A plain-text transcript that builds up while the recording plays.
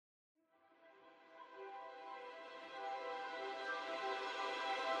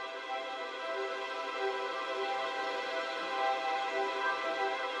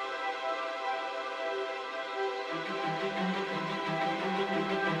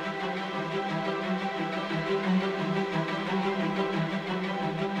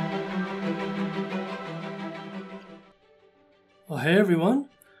Hey everyone,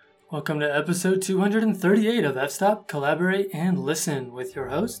 welcome to episode 238 of F-Stop, Collaborate, and Listen with your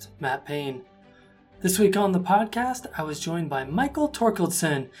host, Matt Payne. This week on the podcast, I was joined by Michael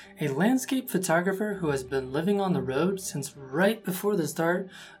Torkeldsen, a landscape photographer who has been living on the road since right before the start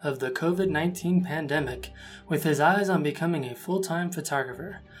of the COVID-19 pandemic, with his eyes on becoming a full-time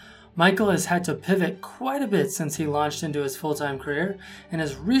photographer. Michael has had to pivot quite a bit since he launched into his full-time career and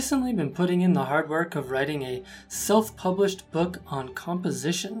has recently been putting in the hard work of writing a self-published book on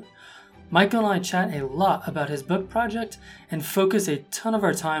composition. Michael and I chat a lot about his book project and focus a ton of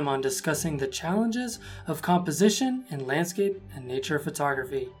our time on discussing the challenges of composition in landscape and nature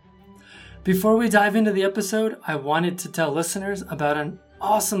photography. Before we dive into the episode, I wanted to tell listeners about an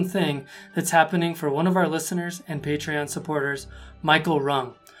awesome thing that's happening for one of our listeners and Patreon supporters, Michael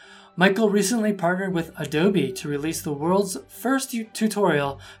Rung. Michael recently partnered with Adobe to release the world's first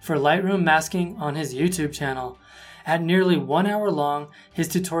tutorial for Lightroom masking on his YouTube channel. At nearly 1 hour long, his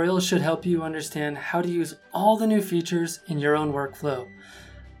tutorial should help you understand how to use all the new features in your own workflow.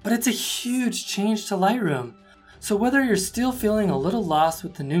 But it's a huge change to Lightroom. So whether you're still feeling a little lost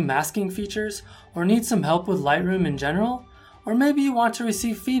with the new masking features, or need some help with Lightroom in general, or maybe you want to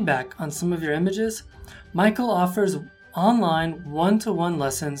receive feedback on some of your images, Michael offers online one-to-one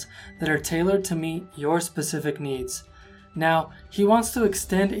lessons that are tailored to meet your specific needs. Now, he wants to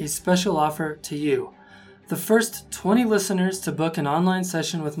extend a special offer to you. The first 20 listeners to book an online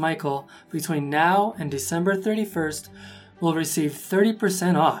session with Michael between now and December 31st will receive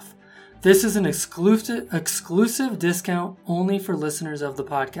 30% off. This is an exclusive discount only for listeners of the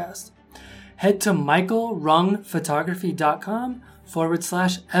podcast. Head to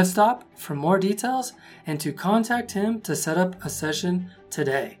michaelrungphotography.com/fstop for more details and to contact him to set up a session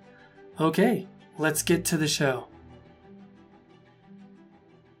today. Okay, let's get to the show.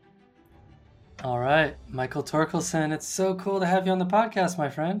 All right, Michael Torkeldsen, it's so cool to have you on the podcast, my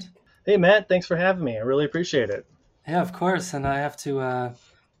friend. Hey, Matt, thanks for having me. I really appreciate it. Yeah, of course. And I have to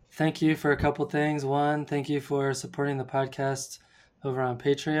thank you for a couple things. One, thank you for supporting the podcast over on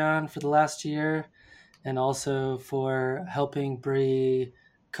Patreon for the last year, and also for helping Bree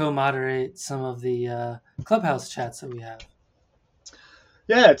co-moderate some of the Clubhouse chats that we have.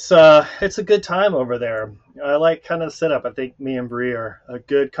 Yeah, it's a good time over there. I like kind of the setup. I think me and Bree are a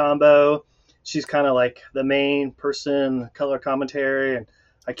good combo. She's kind of like the main person, color commentary, and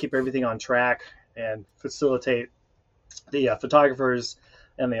I keep everything on track and facilitate the photographers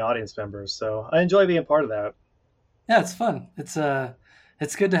and the audience members. So I enjoy being part of that. Yeah, it's fun. It's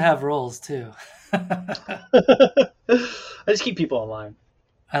good to have roles too. I just keep people in line.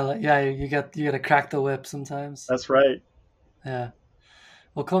 You got to crack the whip sometimes. That's right. Yeah.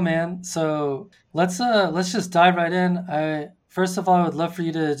 Well, cool, man. So let's just dive right in. First of all, I would love for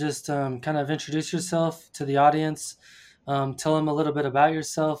you to just kind of introduce yourself to the audience, tell them a little bit about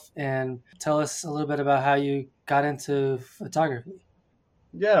yourself, and tell us a little bit about how you got into photography.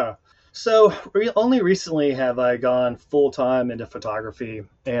 Yeah. So only recently have I gone full-time into photography.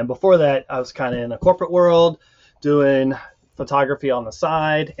 And before that, I was kind of in the corporate world doing photography on the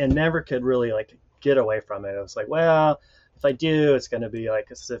side and never could really get away from it. I was like, well, if I do, it's going to be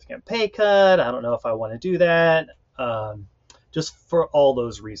like a significant pay cut. I don't know if I want to do that. Just for all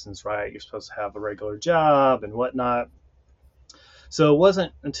those reasons, right? You're supposed to have a regular job and whatnot. So it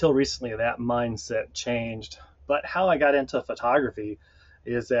wasn't until recently that mindset changed. But how I got into photography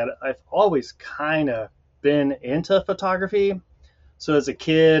is that I've always kind of been into photography. So as a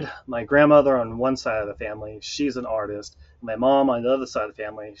kid, my grandmother on one side of the family, she's an artist. My mom on the other side of the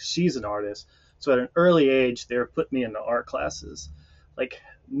family, she's an artist. So at an early age, they were putting me into art classes.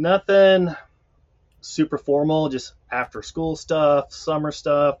 Nothing super formal, just after school stuff, summer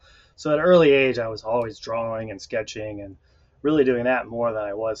stuff. So at an early age, I was always drawing and sketching and really doing that more than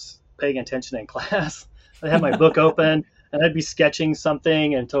I was paying attention in class. I had my book open and I'd be sketching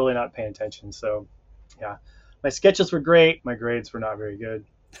something and totally not paying attention. So yeah, my sketches were great. My grades were not very good.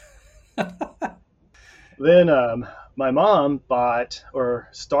 Then my mom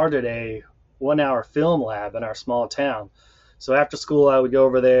started a 1 hour film lab in our small town. So after school, I would go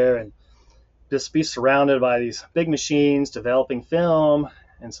over there and just be surrounded by these big machines developing film.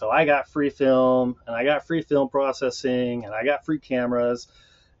 And so I got free film and I got free film processing and I got free cameras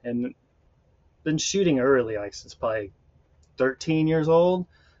and been shooting early, since probably 13 years old.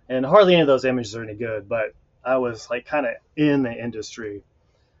 And hardly any of those images are any good, but I was kind of in the industry.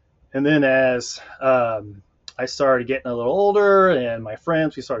 And then as I started getting a little older and my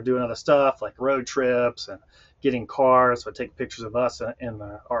friends, we started doing other stuff like road trips and getting cars. So I'd take pictures of us in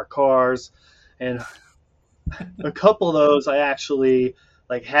our cars. And a couple of those I actually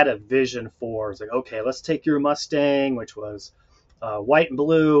had a vision for. It's okay, let's take your Mustang, which was white and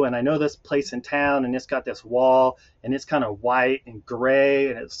blue, and I know this place in town, and it's got this wall, and it's kind of white and gray,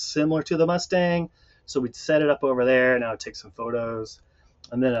 and it's similar to the Mustang. So we'd set it up over there, and I would take some photos.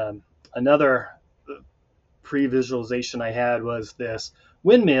 And then another pre-visualization I had was this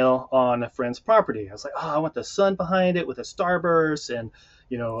windmill on a friend's property. I was like, oh, I want the sun behind it with a starburst and,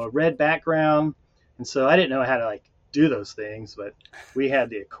 a red background. And so I didn't know how to like do those things, but we had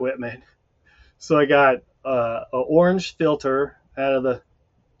the equipment. So I got an orange filter out of the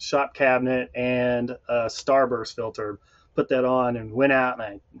shop cabinet and a starburst filter, put that on and went out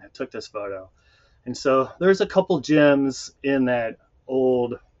and I took this photo. And so there's a couple gems in that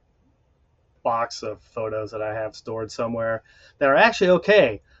old box of photos that I have stored somewhere that are actually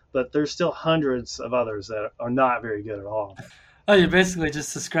okay, but there's still hundreds of others that are not very good at all. Oh, you basically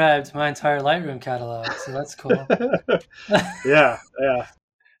just described my entire Lightroom catalog, so that's cool. Yeah.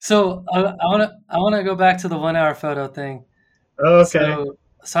 So I want to go back to the 1 hour photo thing. Okay.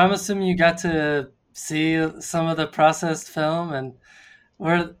 So I'm assuming you got to see some of the processed film, and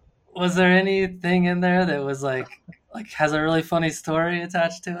was there anything in there that was like has a really funny story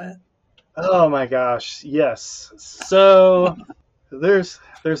attached to it? Oh my gosh, yes. So there's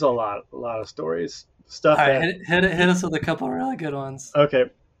a lot of stories. Stuff. All right, hit us with a couple of really good ones. Okay.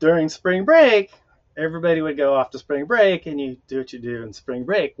 During spring break, everybody would go off to spring break, and you do what you do in spring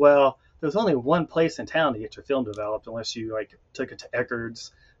break. Well, there's only one place in town to get your film developed unless you like took it to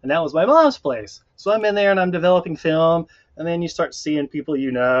Eckerd's, and that was my mom's place. So I'm in there and I'm developing film, and then you start seeing people and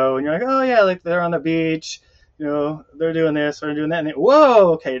you're like, oh yeah, like they're on the beach, they're doing this, they're doing that, and then,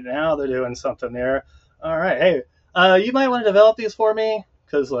 whoa, okay, now they're doing something there. All right, hey, you might want to develop these for me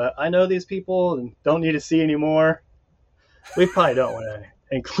because I know these people and don't need to see anymore. We probably don't want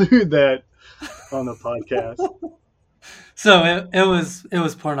to include that on the podcast. So it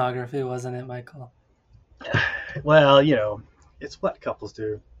was pornography, wasn't it, Michael? Well, it's what couples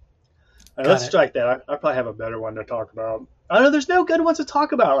do. Let's strike that. I probably have a better one to talk about. I know there's no good ones to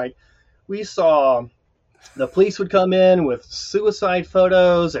talk about. Like we saw the police would come in with suicide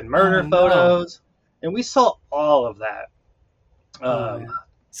photos and murder photos, and we saw all of that.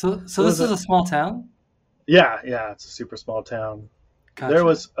 So this is a small town? Yeah, it's a super small town. Gotcha. There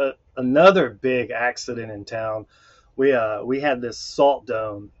was another big accident in town. We had this salt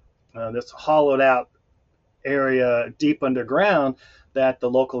dome, this hollowed out area deep underground that the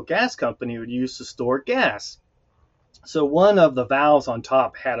local gas company would use to store gas. So one of the valves on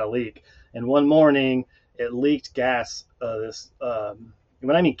top had a leak, and one morning it leaked gas.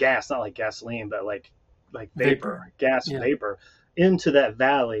 When I mean gas, not like gasoline, but like vapor, gas vapor, into that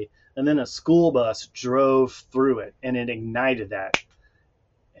valley, and then a school bus drove through it, and it ignited that,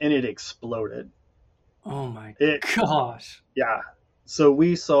 and it exploded. Oh my gosh! Yeah. So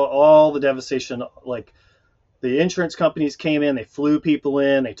we saw all the devastation. Like the insurance companies came in, they flew people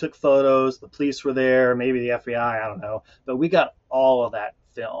in, they took photos. The police were there, maybe the FBI, I don't know. But we got all of that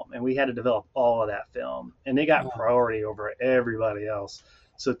film, and we had to develop all of that film, and they got priority over everybody else.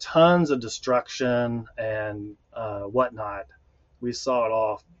 So tons of destruction and whatnot. We saw it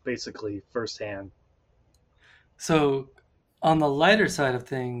all basically firsthand. So on the lighter side of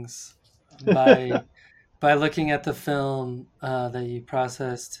things, by looking at the film that you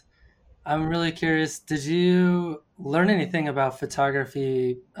processed, I'm really curious, did you learn anything about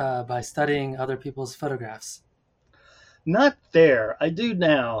photography by studying other people's photographs? Not there. I do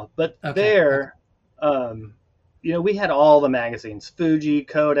now, but there, we had all the magazines, Fuji,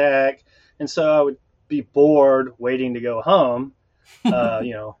 Kodak, and so I would be bored waiting to go home.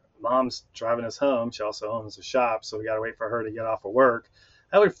 Mom's driving us home. She also owns a shop, so we got to wait for her to get off of work.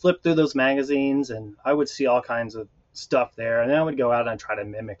 I would flip through those magazines, and I would see all kinds of stuff there, and then I would go out and try to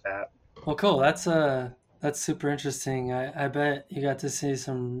mimic that. Well, cool. That's super interesting. I bet you got to see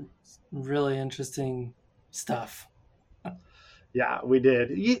some really interesting stuff. Yeah, we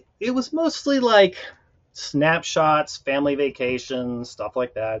did. It was mostly like snapshots, family vacations, stuff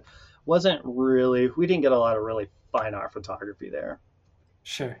like that. We didn't get a lot of really fine art photography there.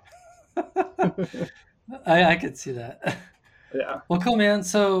 Sure. I could see that. Yeah. Well, cool, man.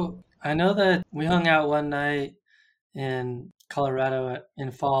 So I know that we hung out one night in Colorado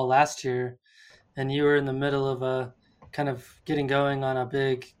in fall last year, and you were in the middle of a kind of getting going on a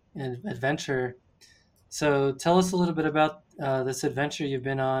big adventure. So tell us a little bit about this adventure you've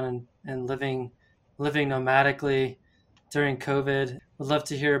been on and living nomadically during COVID. Would love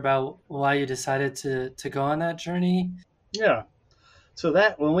to hear about why you decided to go on that journey. Yeah. So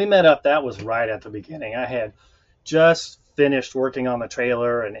when we met up, that was right at the beginning. I had just finished working on the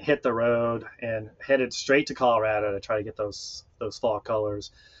trailer and hit the road and headed straight to Colorado to try to get those fall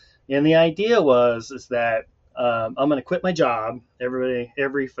colors. And the idea is that I'm going to quit my job.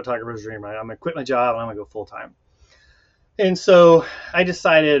 Every photographer's dream, right? I'm going to quit my job and I'm going to go full time. And so I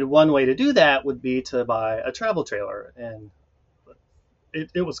decided one way to do that would be to buy a travel trailer. And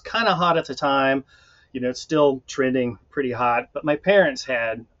it was kind of hot at the time. It's still trending pretty hot, but my parents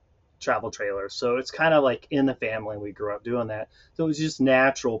had travel trailers. So it's kind of like in the family. We grew up doing that. So it was just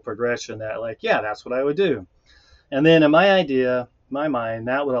natural progression that like, yeah, that's what I would do. And then in my mind,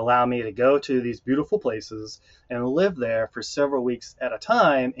 that would allow me to go to these beautiful places and live there for several weeks at a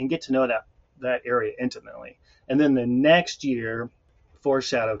time and get to know that area intimately. And then the next year,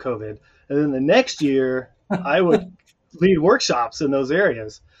 foreshadow COVID, and then the next year I would lead workshops in those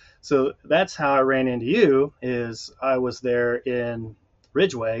areas. So that's how I ran into you. Is I was there in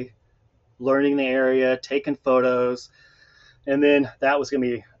Ridgeway, learning the area, taking photos, and then that was going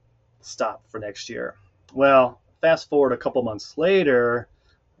to be stopped for next year. Well, fast forward a couple months later,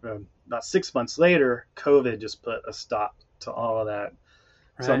 about 6 months later, COVID just put a stop to all of that.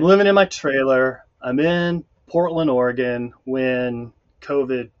 Right. So I'm living in my trailer. I'm in Portland, Oregon, when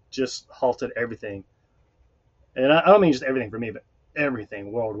COVID just halted everything. And I don't mean just everything for me, but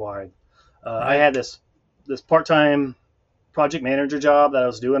everything worldwide. Right. I had this part-time project manager job that I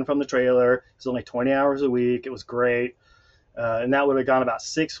was doing from the trailer. It was only 20 hours a week. It was great. And that would have gone about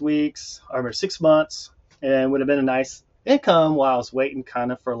 6 months, and would have been a nice income while I was waiting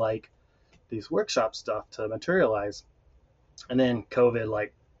kind of for like these workshop stuff to materialize. And then COVID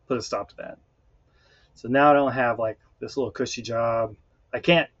like put a stop to that. So now I don't have like this little cushy job. I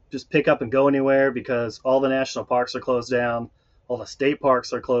can't just pick up and go anywhere because all the national parks are closed down. All the state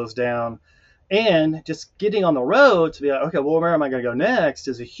parks are closed down. And just getting on the road to be like, okay, well, where am I going to go next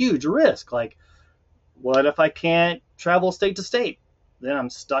is a huge risk. Like, what if I can't travel state to state? Then I'm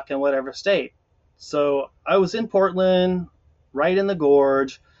stuck in whatever state. So I was in Portland, right in the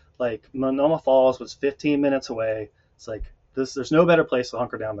gorge. Like Monoma Falls was 15 minutes away. It's like there's no better place to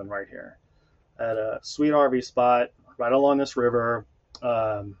hunker down than right here at a sweet RV spot right along this river.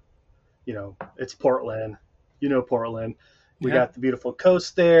 It's Portland. Portland. We got the beautiful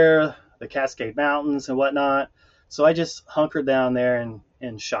coast there, the Cascade Mountains and whatnot. So I just hunkered down there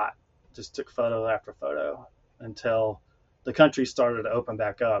and shot. Just took photo after photo until the country started to open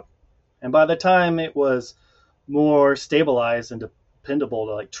back up. And by the time it was more stabilized and dependable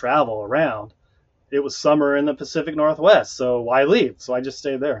to like travel around, it was summer in the Pacific Northwest. So why leave? So I just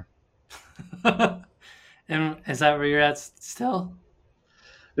stayed there. And is that where you're at still?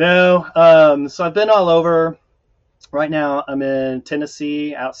 No. So I've been all over. Right now I'm in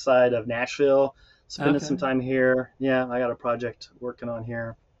Tennessee, outside of Nashville. Spending some time here. Yeah, I got a project working on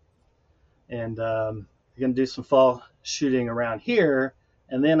here. And I'm going to do some fall shooting around here.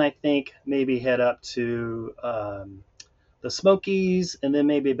 And then I think maybe head up to the Smokies and then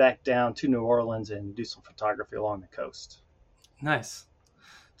maybe back down to New Orleans and do some photography along the coast. Nice.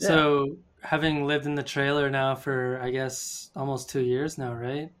 Yeah. So having lived in the trailer now for, I guess, almost 2 years now,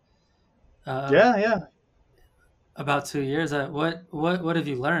 right? Yeah. About 2 years. What have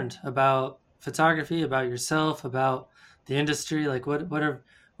you learned about photography, about yourself, about the industry? Like what are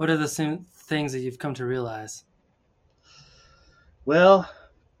the things that you've come to realize? Well,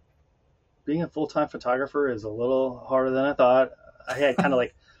 being a full-time photographer is a little harder than I thought. I had kind of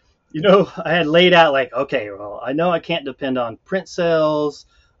like, I had laid out like, okay, well, I know I can't depend on print sales.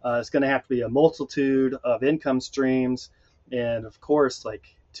 It's going to have to be a multitude of income streams. And of course,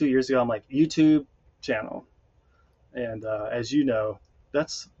 like 2 years ago, I'm like, YouTube channel. And as you know,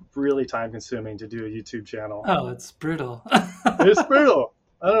 that's really time consuming to do a YouTube channel. Oh, it's brutal. It's brutal.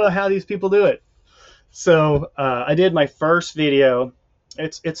 I don't know how these people do it. So I did my first video.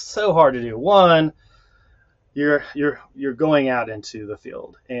 It's so hard to do. One, you're going out into the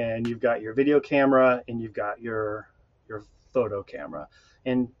field and you've got your video camera and you've got your photo camera,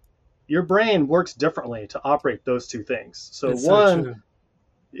 and your brain works differently to operate those two things. So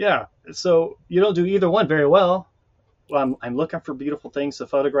yeah. So you don't do either one very well. Well, I'm looking for beautiful things to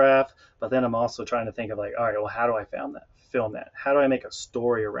photograph, but then I'm also trying to think of like, all right, well, how do I film that? How do I make a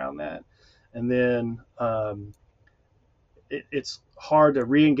story around that? And then it's hard to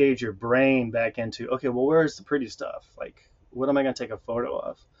re-engage your brain back into, okay, well, where's the pretty stuff? Like, what am I going to take a photo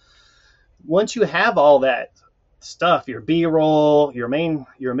of? Once you have all that stuff, your B-roll, your main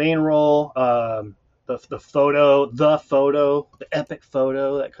roll, the photo, the epic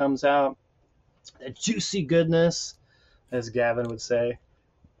photo that comes out, that juicy goodness, as Gavin would say,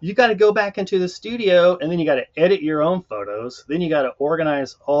 you got to go back into the studio and then you got to edit your own photos. Then you got to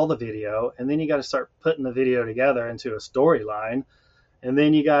organize all the video, and then you got to start putting the video together into a storyline, and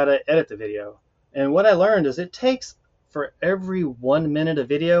then you got to edit the video. And what I learned is it takes for every 1 minute of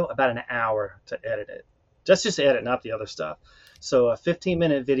video about an hour to edit it. That's just edit, not the other stuff. So a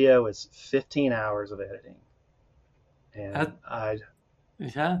 15-minute video is 15 hours of editing. And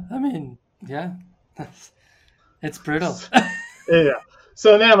yeah, it's brutal. Yeah.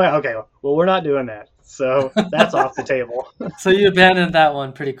 So now I'm like, okay, well, we're not doing that. So that's off the table. So you abandoned that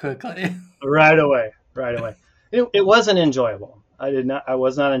one pretty quickly. Right away. It wasn't enjoyable. I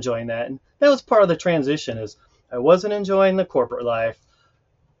was not enjoying that. And that was part of the transition is I wasn't enjoying the corporate life.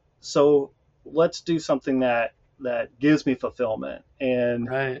 So let's do something that gives me fulfillment. And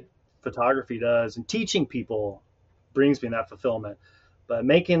Right. photography does, and teaching people brings me that fulfillment. But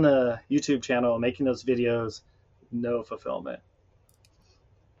making the YouTube channel, making those videos, no fulfillment.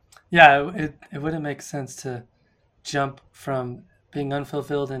 Yeah, it wouldn't make sense to jump from being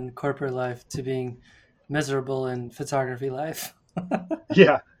unfulfilled in corporate life to being miserable in photography life.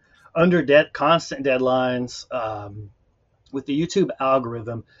 Yeah, under constant deadlines. With the YouTube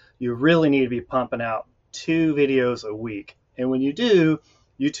algorithm, you really need to be pumping out 2 videos a week. And when you do,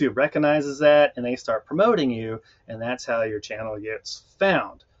 YouTube recognizes that and they start promoting you, and that's how your channel gets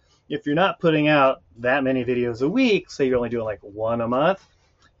found. If you're not putting out that many videos a week, say you're only doing like 1 a month,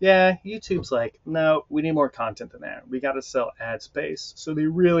 yeah, YouTube's like, no, we need more content than that. We got to sell ad space. So they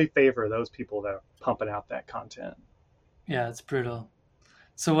really favor those people that are pumping out that content. Yeah, it's brutal.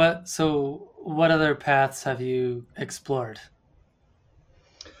 So what other paths have you explored?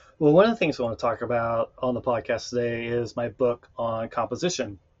 Well, one of the things I want to talk about on the podcast today is my book on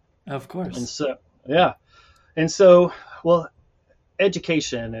composition. Of And course. so, yeah. And so, well,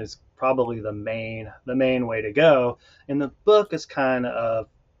 education is probably the main way to go. And the book is kind of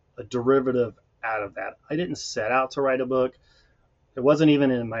a derivative out of that. I didn't set out to write a book. It wasn't even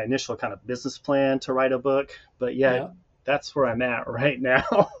in my initial kind of business plan to write a book, but yet Yeah. that's where I'm at right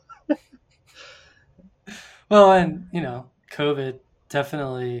now. Well, and COVID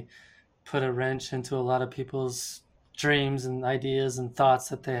definitely put a wrench into a lot of people's dreams and ideas and thoughts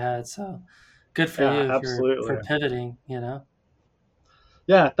that they had. So good for Yeah, you for absolutely. pivoting.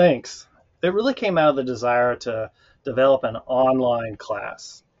 Yeah, thanks. It really came out of the desire to develop an online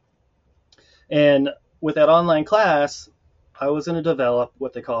class. And with that online class, I was going to develop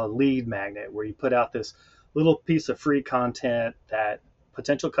what they call a lead magnet, where you put out this little piece of free content that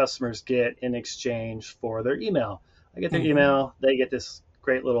potential customers get in exchange for their email. I get their Hmm. email, they get this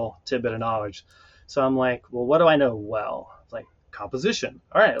great little tidbit of knowledge. So I'm like, well, what do I know well? Like composition.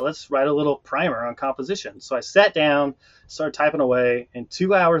 All right, let's write a little primer on composition. So I sat down, started typing away, and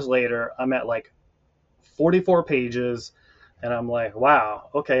 2 hours later, I'm at like 44 pages, and I'm like, wow,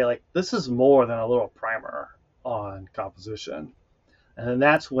 okay, like this is more than a little primer on composition. And then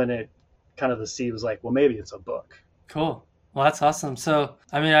that's when it kind of the seed was like, well, maybe it's a book. Cool. Well, that's awesome. So,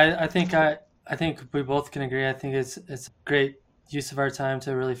 I mean, I think we both can agree. I think it's a great use of our time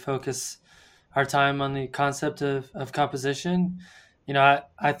to really focus our time on the concept of composition.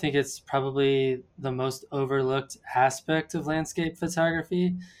 I think it's probably the most overlooked aspect of landscape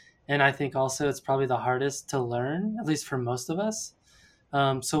photography. And I think also it's probably the hardest to learn, at least for most of us.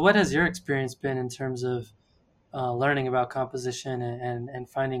 So what has your experience been in terms of learning about composition and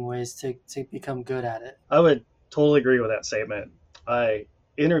finding ways to become good at it? I would totally agree with that statement. I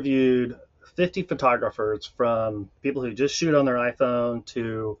interviewed 50 photographers, from people who just shoot on their iPhone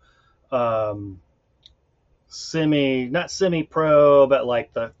to um, not semi pro, but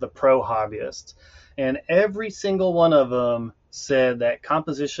like the pro hobbyists. And every single one of them said that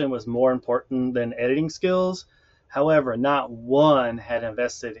composition was more important than editing skills. However, not one had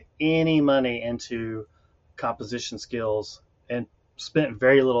invested any money into composition skills and spent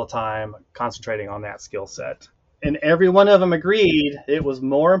very little time concentrating on that skill set. And every one of them agreed it was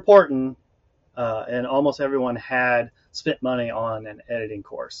more important, and almost everyone had spent money on an editing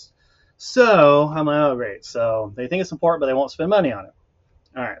course. So I'm like, oh, great. So they think it's important, but they won't spend money on it.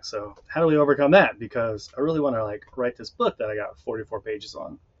 All right. So how do we overcome that? Because I really want to like write this book that I got 44 pages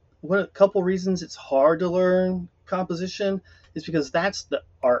on. A couple reasons it's hard to learn composition is because that's the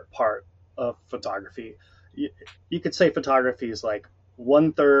art part of photography. You could say photography is like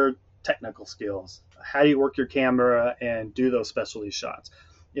 1/3 technical skills. How do you work your camera and do those specialty shots?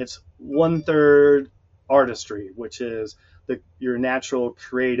 It's 1/3 artistry, which is your natural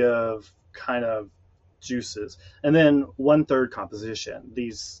creative kind of juices, and then 1/3 composition.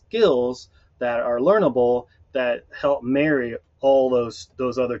 These skills that are learnable that help marry all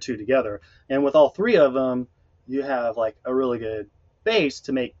those other two together. And with all three of them, you have like a really good base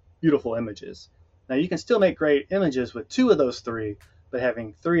to make beautiful images. Now you can still make great images with 2 of those 3, but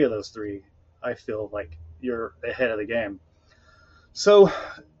having 3 of those 3, I feel like you're ahead of the game. So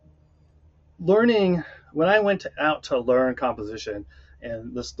when I went out to learn composition,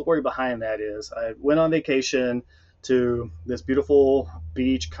 And the story behind that is I went on vacation to this beautiful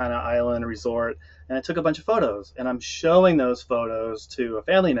beach kind of island resort, and I took a bunch of photos, and I'm showing those photos to a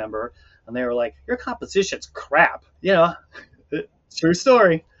family member, and they were like, "Your composition's crap," true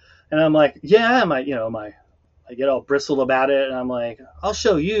story. And I'm like, "Yeah," I get all bristled about it, and I'm like, "I'll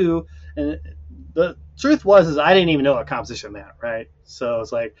show you." And the truth was, is I didn't even know what composition meant, right? So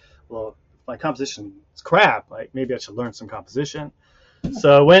it's like, well, my composition is crap. Like maybe I should learn some composition.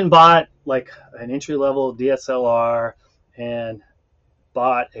 So I went and bought like an entry level DSLR and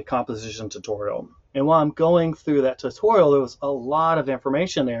bought a composition tutorial. And while I'm going through that tutorial, there was a lot of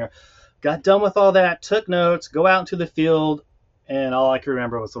information there. Got done with all that, took notes, go out into the field, and all I could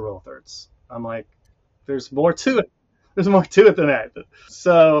remember was the rule of thirds. I'm like, there's more to it. There's more to it than that.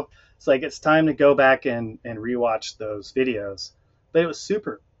 So it's like it's time to go back and rewatch those videos. But it was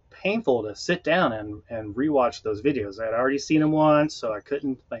super painful to sit down and rewatch those videos. I had already seen them once, so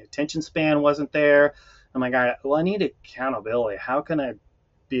my attention span wasn't there. I'm like, well, I need accountability. How can I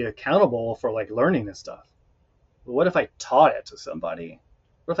be accountable for like learning this stuff? Well, what if I taught it to somebody?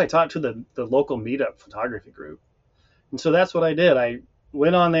 What if I taught it to the local meetup photography group? And so that's what I did. I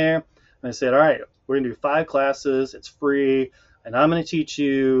went on there and I said, all right, we're going to do 5 classes. It's free. And I'm going to teach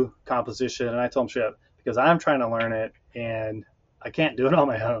you composition. And I told them straight up, because I'm trying to learn it and I can't do it on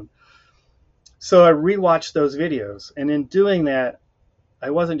my own. So I rewatched those videos. And in doing that, I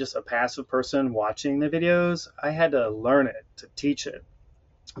wasn't just a passive person watching the videos. I had to learn it, to teach it.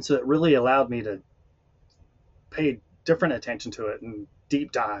 And so it really allowed me to pay different attention to it and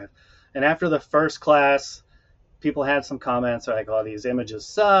deep dive. And after the first class, people had some comments like, "Oh, these images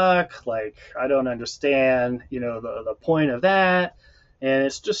suck. Like, I don't understand, the point of that." And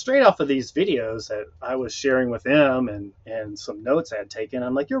it's just straight off of these videos that I was sharing with them and some notes I had taken.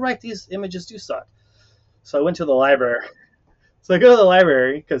 I'm like, "You're right. These images do suck." So I went to the library. So I go to the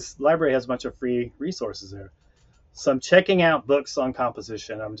library because the library has a bunch of free resources there. So I'm checking out books on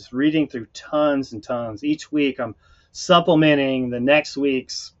composition. I'm just reading through tons and tons. Each week I'm supplementing the next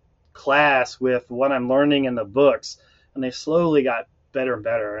week's class with what I'm learning in the books. And they slowly got better and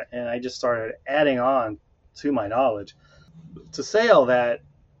better. And I just started adding on to my knowledge. To say all that,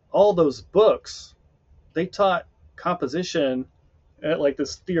 all those books, they taught composition at like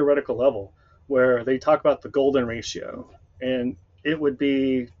this theoretical level where they talk about the golden ratio. And it would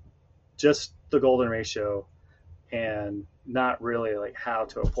be just the golden ratio and not really like how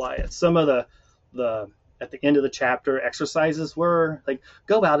to apply it. Some of the at the end of the chapter exercises were like,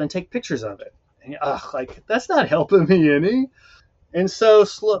 go out and take pictures of it. And, like that's not helping me any. And so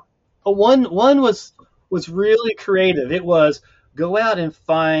one was really creative. It was go out and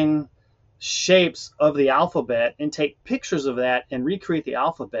find shapes of the alphabet and take pictures of that and recreate the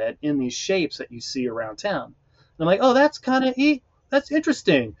alphabet in these shapes that you see around town. And I'm like, oh, that's kind of that's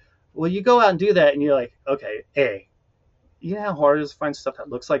interesting. Well, you go out and do that and you're like, okay, A. You know how hard it is to find stuff that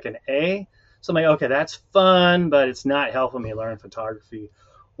looks like an A? So I'm like, okay, that's fun, but it's not helping me learn photography.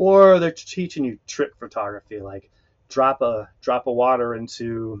 Or they're teaching you trick photography, like drop a water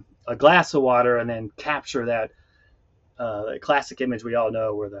into a glass of water and then capture that classic image we all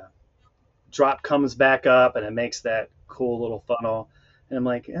know where the drop comes back up and it makes that cool little funnel. And I'm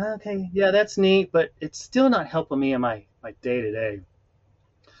like, okay, yeah, that's neat, but it's still not helping me in my day-to-day.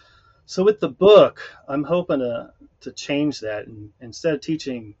 So with the book, I'm hoping to change that. And instead of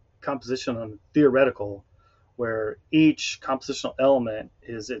teaching composition on theoretical, where each compositional element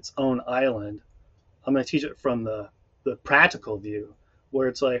is its own island, I'm going to teach it from the practical view, where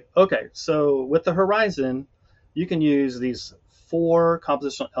it's like, okay, so with the horizon, you can use these 4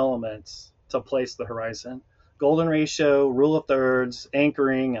 compositional elements to place the horizon: golden ratio, rule of thirds,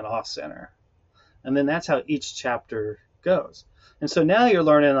 anchoring, and off center. And then that's how each chapter goes. And so now you're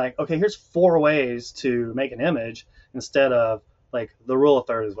learning like, okay, here's 4 ways to make an image instead of like the rule of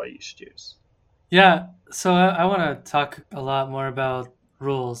thirds is what you should use. Yeah. So I want to talk a lot more about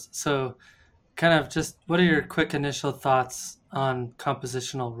rules. So kind of just what are your quick initial thoughts on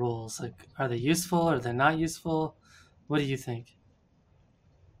compositional rules? Like, are they useful? Are they not useful? What do you think?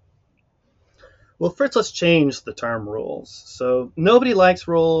 Well, first let's change the term rules. So nobody likes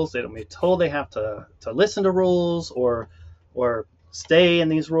rules. They don't be told they have to listen to rules or stay in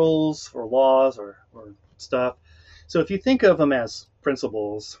these rules or laws or stuff. So if you think of them as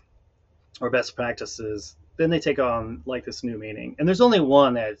principles or best practices, then they take on like this new meaning. And there's only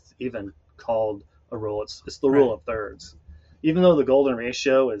one that's even called a rule. It's the rule of thirds. Even though the golden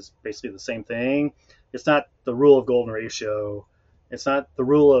ratio is basically the same thing, it's not the rule of golden ratio. It's not the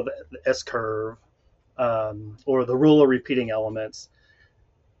rule of the S curve or the rule of repeating elements.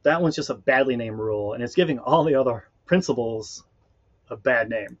 That one's just a badly named rule, and it's giving all the other principles a bad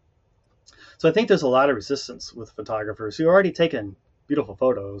name. So I think there's a lot of resistance with photographers who are already taken beautiful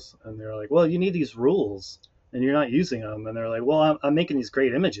photos, and they're like, well, you need these rules and you're not using them. And they're like, well, I'm making these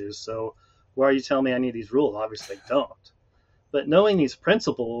great images, so why are you telling me I need these rules? Obviously I don't. But knowing these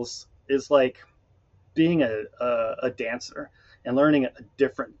principles is like being a dancer and learning a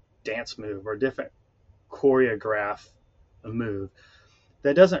different dance move or a different choreograph a move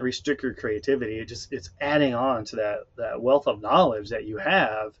that doesn't restrict your creativity. It's adding on to that wealth of knowledge that you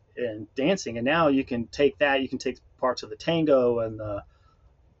have in dancing. And now you can take parts of the tango and the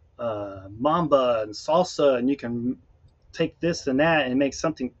mamba and salsa, and you can take this and that and make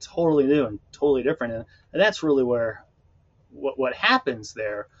something totally new and totally different. And that's really where what happens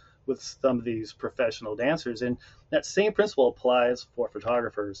there with some of these professional dancers. And that same principle applies for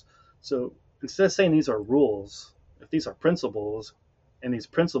photographers. So instead of saying these are rules, if these are principles, and these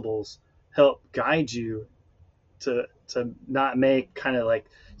principles help guide you to not make kind of like,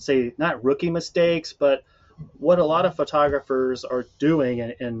 say, not rookie mistakes, but what a lot of photographers are doing,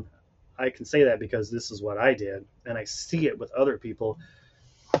 and I can say that because this is what I did, and I see it with other people,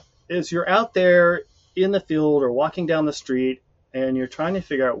 is you're out there in the field or walking down the street, and you're trying to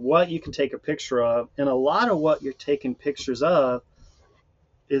figure out what you can take a picture of, and a lot of what you're taking pictures of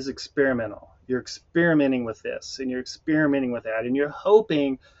is experimental. You're experimenting with this, and you're experimenting with that, and you're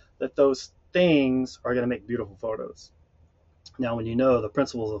hoping that those things are going to make beautiful photos. Now, when you know the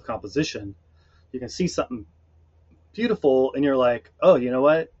principles of composition, you can see something beautiful, and you're like, oh, you know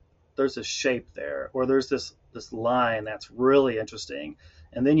what? There's a shape there, or there's this line that's really interesting,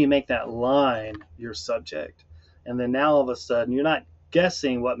 and then you make that line your subject, and then now all of a sudden you're not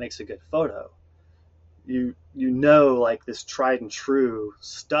guessing what makes a good photo. You know, like this tried and true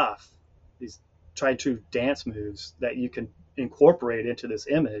stuff, these tried and true dance moves that you can incorporate into this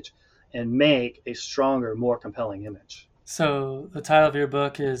image and make a stronger, more compelling image. So the title of your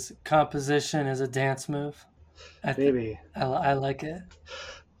book is Composition is a Dance Move? Maybe. I like it.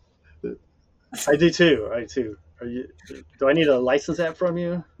 I do too. Do I need to license that from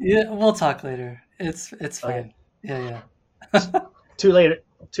you? Yeah, we'll talk later. It's fine. Okay. Yeah. Too late.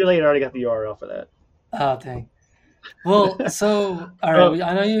 I already got the URL for that. Oh, dang. Well, so all right.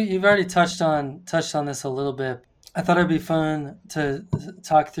 I know you've already touched on this a little bit. I thought it'd be fun to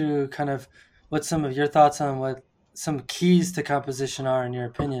talk through kind of what some of your thoughts on what some keys to composition are in your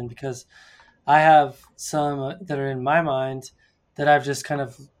opinion, because I have some that are in my mind that I've just kind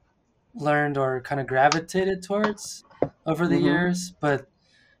of learned or kind of gravitated towards over the years, but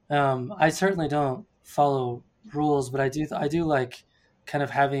I certainly don't follow rules, but I do like kind of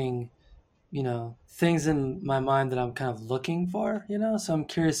having, things in my mind that I'm kind of looking for, so I'm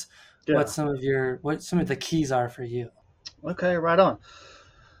curious what some of the keys are for you. Okay, right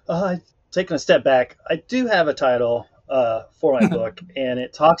on. Taking a step back, I do have a title for my book, and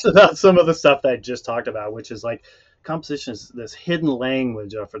it talks about some of the stuff that I just talked about, which is like composition is this hidden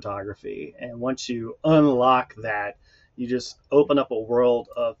language of photography. And once you unlock that, you just open up a world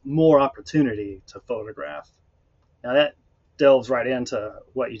of more opportunity to photograph. Now that delves right into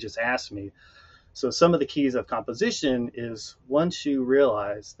what you just asked me. So some of the keys of composition is once you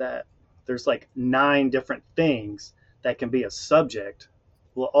realize that there's like 9 different things that can be a subject,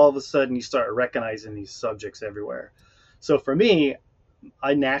 well, all of a sudden you start recognizing these subjects everywhere. So for me,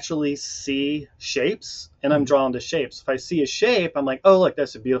 I naturally see shapes, and I'm drawn to shapes. If I see a shape, I'm like, oh, look,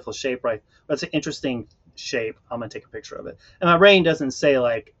 that's a beautiful shape, right? That's an interesting shape. I'm going to take a picture of it. And my brain doesn't say,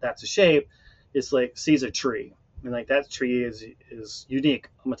 like, that's a shape. It's like, sees a tree. And, like, that tree is unique.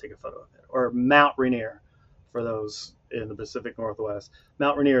 I'm going to take a photo of it. Or Mount Rainier, for those in the Pacific Northwest.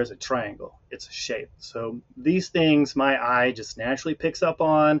 Mount Rainier is a triangle. It's a shape. So these things my eye just naturally picks up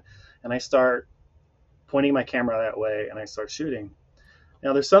on, and I start pointing my camera that way, and I start shooting.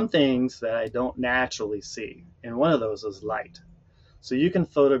 Now, there's some things that I don't naturally see, and one of those is light. So you can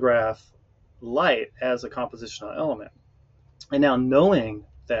photograph light as a compositional element. And now knowing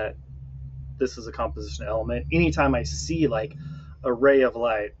that this is a compositional element, anytime I see like a ray of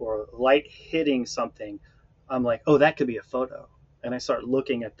light or light hitting something, I'm like, oh, that could be a photo. And I start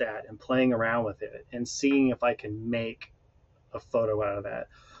looking at that and playing around with it and seeing if I can make a photo out of that.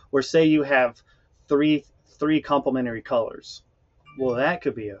 Or say you have three complementary colors. Well, that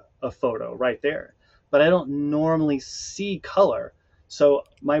could be a photo right there. But I don't normally see color. So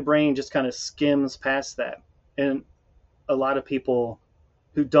my brain just kind of skims past that. And a lot of people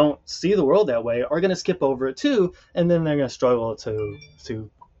who don't see the world that way are going to skip over it too. And then they're going to struggle to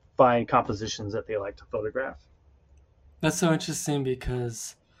find compositions that they like to photograph. That's so interesting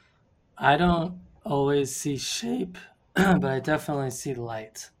because I don't always see shape, but I definitely see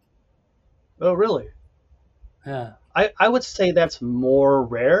light. Oh, really? Yeah. I would say that's more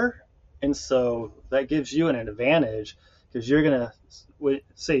rare, and so that gives you an advantage because you're gonna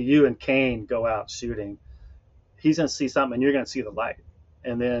say you and Kane go out shooting. He's gonna see something, and you're gonna see the light.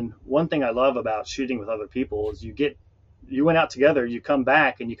 And then one thing I love about shooting with other people is you went out together, you come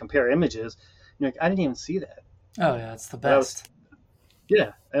back and you compare images. And you're like, I didn't even see that. Oh yeah, it's the But I was best.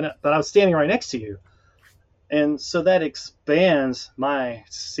 yeah, but I was standing right next to you, and so that expands my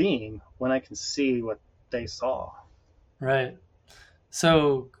seeing when I can see what they saw. Right.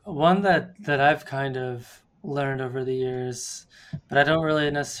 So one that I've kind of learned over the years, but I don't really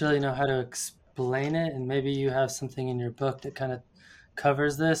necessarily know how to explain it, and maybe you have something in your book that kind of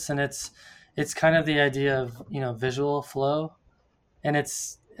covers this, and it's kind of the idea of, visual flow, and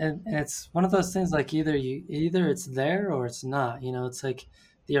it's one of those things like either it's there or it's not. It's like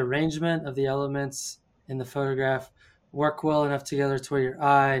the arrangement of the elements in the photograph work well enough together to where your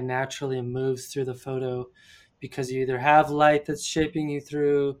eye naturally moves through the photo because you either have light that's shaping you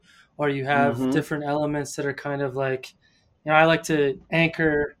through or you have Mm-hmm. different elements that are kind of like, I like to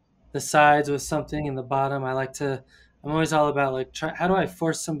anchor the sides with something in the bottom. I'm always all about like how do I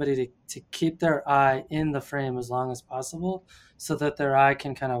force somebody to keep their eye in the frame as long as possible so that their eye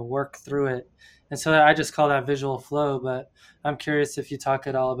can kind of work through it. And so I just call that visual flow, but I'm curious if you talk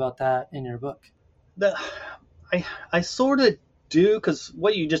at all about that in your book. The, I sort of do because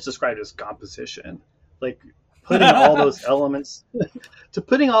what you just described is composition, like putting all those elements to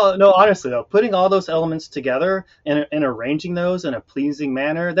putting all no honestly though putting all those elements together and arranging those in a pleasing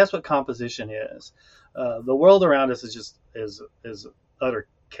manner. That's what composition is. The world around us is utter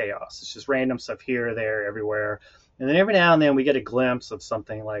chaos. It's just random stuff here, there, everywhere. And then every now and then we get a glimpse of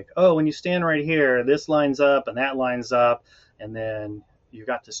something like, oh, when you stand right here, this lines up and that lines up, and then you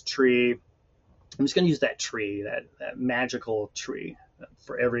got this tree. I'm just going to use that tree, that magical tree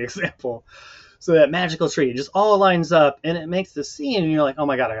for every example. So that magical tree just all lines up and it makes the scene and you're like, oh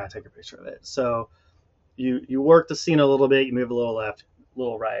my God, I got to take a picture of it. So you work the scene a little bit, you move a little left, a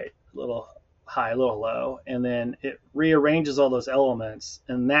little right, a little high, a little low, and then it rearranges all those elements,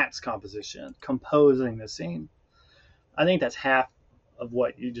 and that's composition, composing the scene. I think that's half of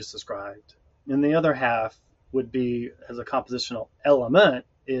what you just described. And the other half would be as a compositional element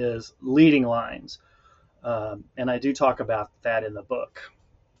is leading lines. And I do talk about that in the book.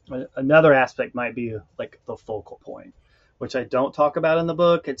 Another aspect might be like the focal point, which I don't talk about in the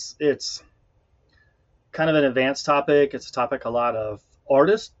book. It's kind of an advanced topic. It's a topic a lot of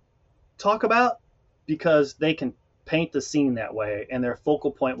artists talk about because they can paint the scene that way, and their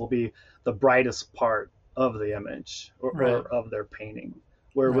focal point will be the brightest part of the image Right. or of their painting.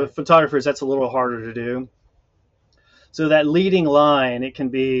 Where Right. with photographers, that's a little harder to do. So that leading line, it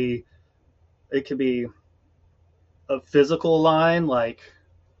could be a physical line like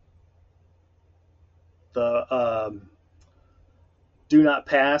the do not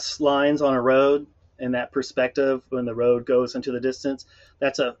pass lines on a road in that perspective when the road goes into the distance.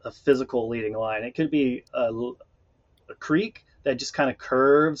 That's a physical leading line. It could be a creek that just kind of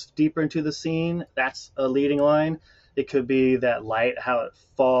curves deeper into the scene. That's a leading line. It could be that light, how it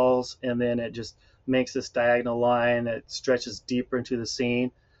falls, and then it just makes this diagonal line that stretches deeper into the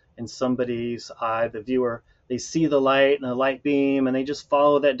scene. And somebody's eye, the viewer, they see the light and the light beam, and they just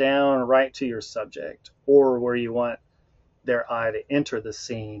follow that down right to your subject or where you want their eye to enter the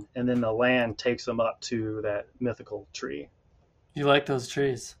scene, and then the land takes them up to that mythical tree. You like those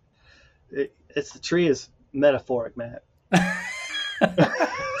trees. It's the tree is metaphoric, Matt.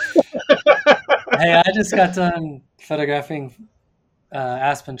 Hey, I just got done photographing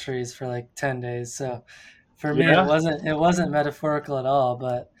aspen trees for like 10 days. So for me, Yeah, it wasn't metaphorical at all,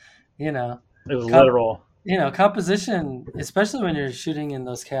 but you know, it was comp, literal. composition, especially when you're shooting in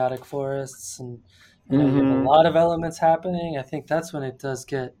those chaotic forests and, you have a Mm-hmm. lot of elements happening. I think that's when it does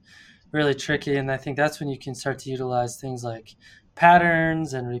get really tricky. And I think that's when you can start to utilize things like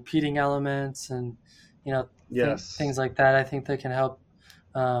patterns and repeating elements and, you know, Yes, things like that. I think they can help.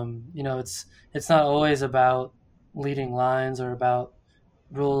 It's not always about leading lines or about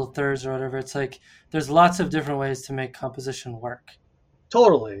rule of thirds or whatever. It's like there's lots of different ways to make composition work.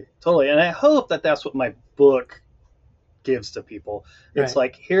 totally, totally. And I hope that that's what my book gives to people. It's Right.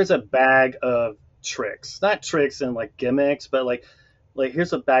 like here's a bag of tricks, not tricks and like gimmicks, but like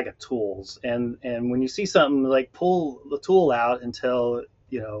here's a bag of tools. And when you see something, like pull the tool out until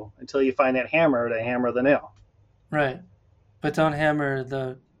you find that hammer to hammer the nail. Right. But don't hammer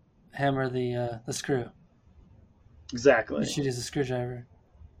the screw. You Exactly. should use a screwdriver.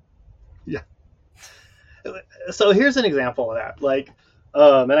 Yeah. So here's an example of that.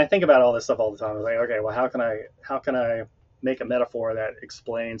 And I think about all this stuff all the time. I was like, okay, well, how can I make a metaphor that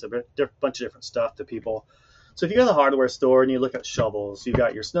explains bunch of different stuff to people? So if you go to the hardware store and you look at shovels, you've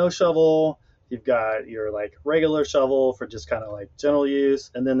got your snow shovel, you've got your like regular shovel for just kind of like general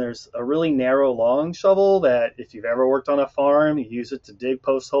use, and then there's a really narrow, long shovel that if you've ever worked on a farm, you use it to dig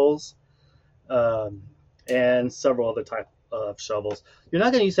post holes, and several other type of shovels. You're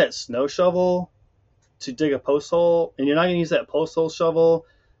not going to use that snow shovel to dig a post hole, and you're not going to use that post hole shovel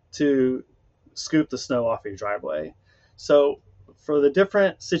to scoop the snow off your driveway. So for the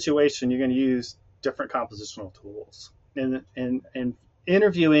different situation, you're going to use different compositional tools. And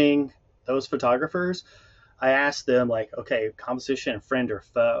interviewing those photographers, I asked them like, okay, composition, friend or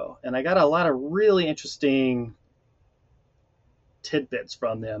foe? And I got a lot of really interesting tidbits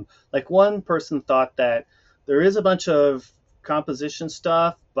from them. Like one person thought that there is a bunch of composition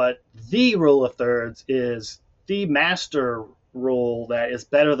stuff, but the rule of thirds is the master rule that is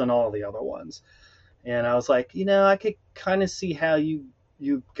better than all the other ones. And I was like, I could kind of see how you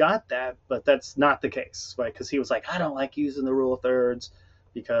got that, but that's not the case, right? Because he was like, I don't like using the rule of thirds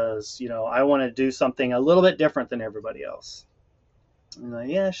because, I want to do something a little bit different than everybody else. And I'm like,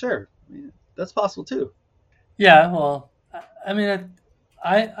 yeah, sure. That's possible too. Yeah, well, I mean,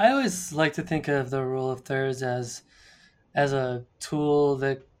 I always like to think of the rule of thirds as a tool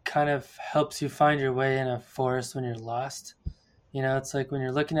that kind of helps you find your way in a forest when you're lost. It's like when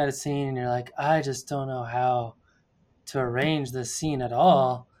you're looking at a scene and you're like, I just don't know how to arrange this scene at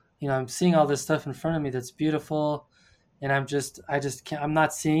all. I'm seeing all this stuff in front of me that's beautiful, and I just can't, I'm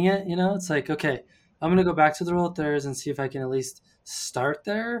not seeing it. It's like, okay, I'm going to go back to the rule of thirds and see if I can at least start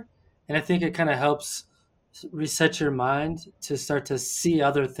there. And I think it kind of helps reset your mind to start to see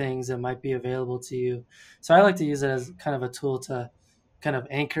other things that might be available to you. So I like to use it as kind of a tool to kind of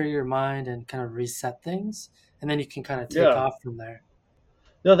anchor your mind and kind of reset things. And then you can kind of take off from there.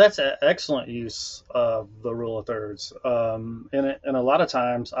 No, that's an excellent use of the rule of thirds. And a lot of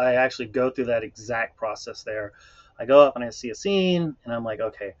times I actually go through that exact process there. I go up and I see a scene and I'm like,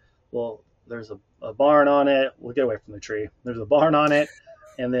 okay, well, there's a barn on it. We'll get away from the tree. There's a barn on it.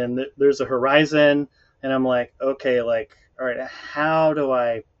 And then there's a horizon. And I'm like, okay, like, all right, how do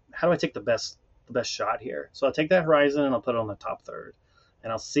I take the best shot here? So I'll take that horizon and I'll put it on the top third.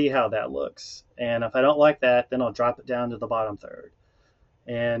 And I'll see how that looks. And if I don't like that, then I'll drop it down to the bottom third.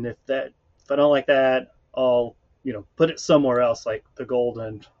 And if I don't like that, I'll, put it somewhere else, like the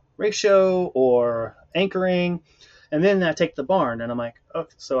golden ratio or anchoring. And then I take the barn and I'm like,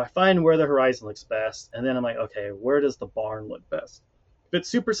 okay, so I find where the horizon looks best. And then I'm like, okay, where does the barn look best? If it's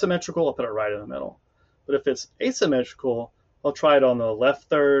super symmetrical, I'll put it right in the middle. But if it's asymmetrical, I'll try it on the left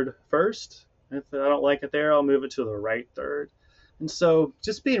third first. And if I don't like it there, I'll move it to the right third. And so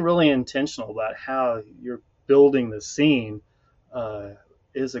just being really intentional about how you're building the scene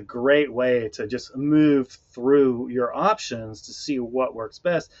is a great way to just move through your options to see what works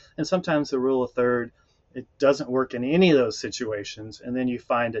best. And sometimes the rule of third, it doesn't work in any of those situations. And then you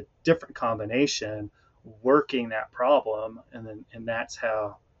find a different combination working that problem. And that's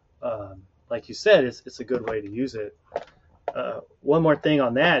how, like you said, it's a good way to use it. One more thing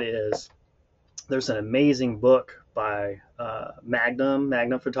on that is there's an amazing book by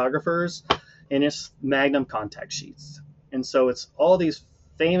Magnum photographers, and it's Magnum contact sheets. And so it's all these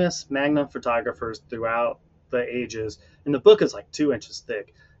famous Magnum photographers throughout the ages, and the book is like 2 inches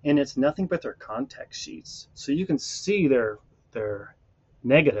thick, and it's nothing but their contact sheets. So you can see their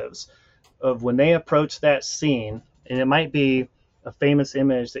negatives of when they approach that scene, and it might be a famous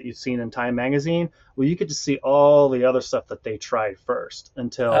image that you've seen in Time magazine. Well, you get to see all the other stuff that they tried first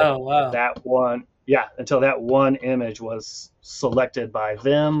until that one image was selected by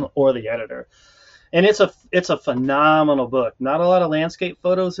them or the editor. And it's a phenomenal book. Not a lot of landscape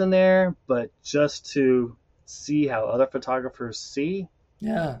photos in there, but just to see how other photographers see.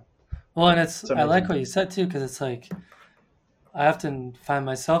 Yeah. Well, and I like what you said too, because it's like, I often find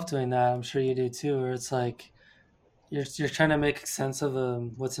myself doing that. I'm sure you do too, where it's like, you're trying to make sense of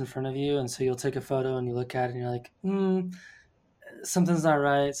what's in front of you. And so you'll take a photo and you look at it and you're like, something's not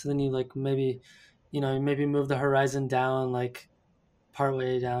right. So then you like, maybe move the horizon down, like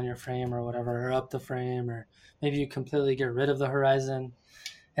partway down your frame or whatever, or up the frame, or maybe you completely get rid of the horizon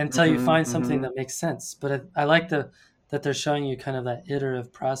until you find something that makes sense. But I like that they're showing you kind of that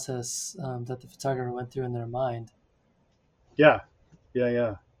iterative process that the photographer went through in their mind. Yeah.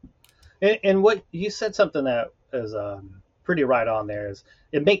 And what you said, something that is pretty right on there, is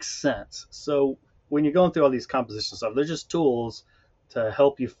it makes sense. So when you're going through all these composition stuff, they're just tools to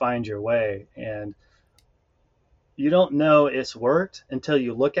help you find your way. And you don't know it's worked until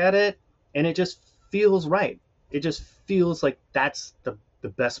you look at it and it just feels right. It just feels like that's the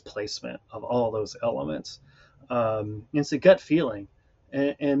best placement of all those elements. It's a gut feeling.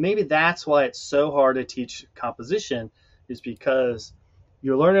 And maybe that's why it's so hard to teach composition, is because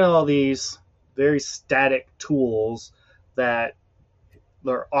you're learning all these very static tools that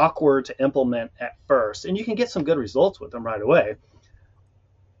are awkward to implement at first, and you can get some good results with them right away.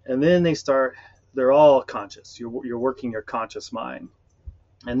 And then they're all conscious. You're working your conscious mind.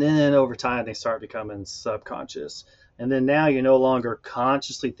 And then over time, they start becoming subconscious. And then now you're no longer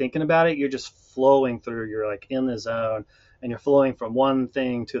consciously thinking about it. You're just flowing through. You're like in the zone, and you're flowing from one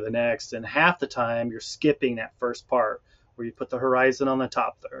thing to the next. And half the time, you're skipping that first part where you put the horizon on the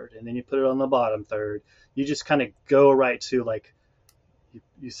top third, and then you put it on the bottom third. You just kind of go right to like,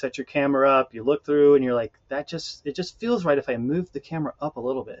 you set your camera up, you look through, and you're like, it just feels right if I move the camera up a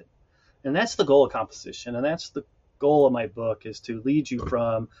little bit. And that's the goal of composition. And that's the goal of my book, is to lead you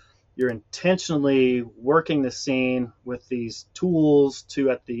from you're intentionally working the scene with these tools to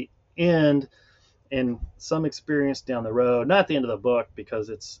at the end and some experience down the road, not at the end of the book, because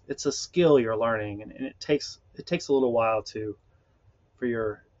it's a skill you're learning, and it takes a little while for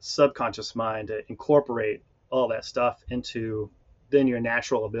your subconscious mind to incorporate all that stuff into then your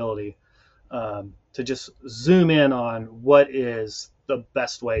natural ability to just zoom in on what is the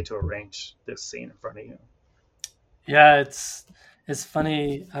best way to arrange this scene in front of you. Yeah, it's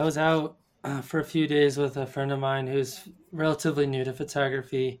funny. I was out for a few days with a friend of mine who's relatively new to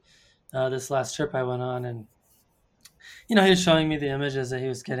photography this last trip I went on, and he was showing me the images that he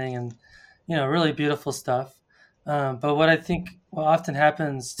was getting, and really beautiful stuff. But what I think what often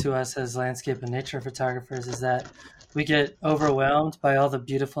happens to us as landscape and nature photographers is that we get overwhelmed by all the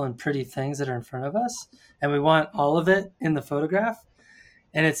beautiful and pretty things that are in front of us, and we want all of it in the photograph.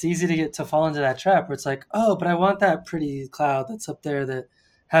 And it's easy to fall into that trap where it's like, oh, but I want that pretty cloud that's up there that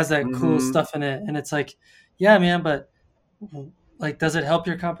has that cool stuff in it. And it's like, yeah, man, but like, does it help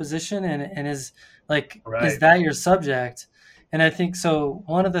your composition? And is that your subject? And I think so.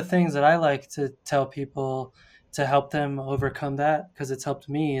 One of the things that I like to tell people to help them overcome that, because it's helped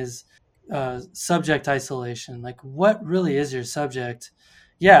me, is subject isolation. Like, what really is your subject?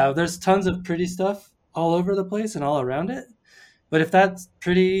 Yeah, there's tons of pretty stuff all over the place and all around it. But if that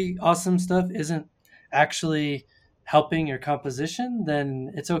pretty awesome stuff isn't actually helping your composition,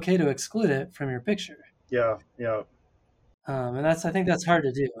 then it's okay to exclude it from your picture. Yeah. And I think that's hard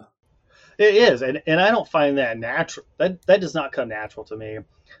to do. It is, and I don't find that natural. That does not come natural to me.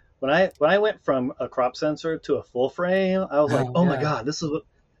 When I went from a crop sensor to a full frame, I was like, oh my God, this is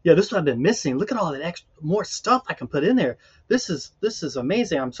what I've been missing. Look at all that extra more stuff I can put in there. This is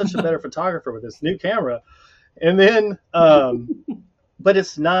amazing. I'm such a better photographer with this new camera. And then, but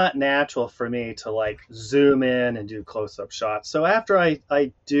it's not natural for me to like zoom in and do close-up shots. So after I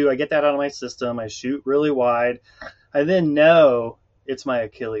get that out of my system, I shoot really wide. I then know it's my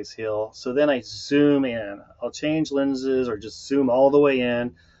Achilles heel. So then I zoom in. I'll change lenses or just zoom all the way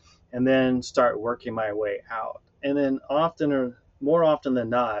in, and then start working my way out. And then more often than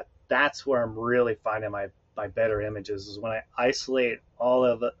not, that's where I'm really finding my better images, is when I isolate all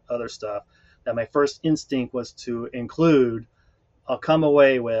of the other stuff that my first instinct was to include. I'll come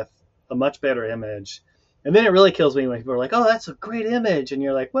away with a much better image. And then it really kills me when people are like, oh, that's a great image. And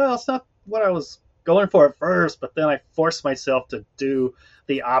you're like, well, it's not what I was going for at first, but then I force myself to do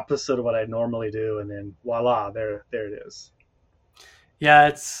the opposite of what I normally do. And then voila, there it is. Yeah,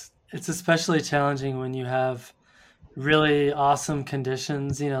 it's especially challenging when you have really awesome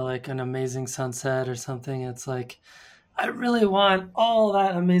conditions, like an amazing sunset or something. It's like, I really want all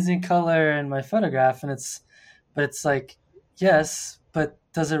that amazing color in my photograph. And it's like, yes, but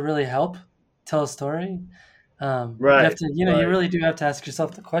does it really help tell a story? Right. You have to, you really do have to ask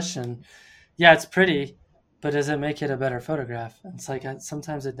yourself the question. Yeah, it's pretty, but does it make it a better photograph? And it's like,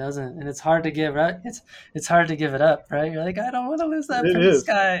 sometimes it doesn't. And it's hard to give, right? It's hard to give it up, right? You're like, I don't want to lose that pretty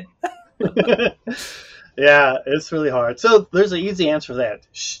sky. Yeah, it's really hard. So there's an easy answer to that.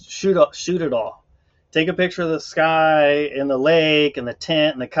 Shoot it all. Take a picture of the sky and the lake and the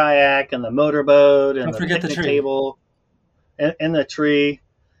tent and the kayak and the motorboat and the picnic table and the tree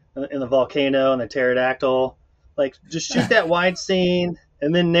and the volcano and the pterodactyl. Like, just shoot that wide scene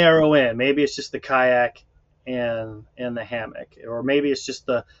and then narrow in. Maybe it's just the kayak and the hammock, or maybe it's just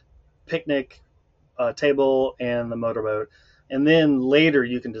the picnic table and the motorboat. And then later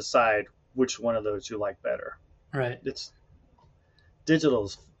you can decide which one of those you like better. Right.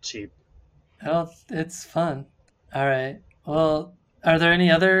 Digital's cheap. Well, it's fun. All right. Well, are there any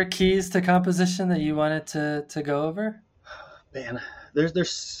other keys to composition that you wanted to go over? Man,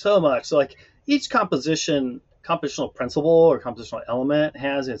 there's so much. So like each compositional principle or compositional element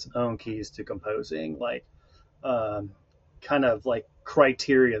has its own keys to composing, like kind of like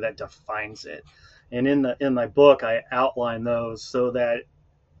criteria that defines it. And in my book, I outline those so that,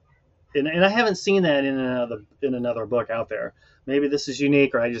 and I haven't seen that in another book out there. Maybe this is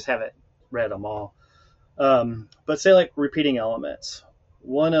unique, or I just haven't read them all. But say like repeating elements.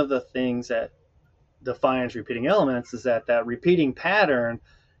 One of the things that defines repeating elements is that repeating pattern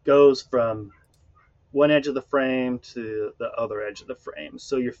goes from one edge of the frame to the other edge of the frame.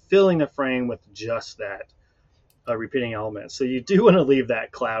 So you're filling the frame with just that repeating element. So you do want to leave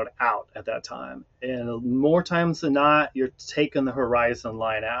that cloud out at that time. And more times than not, you're taking the horizon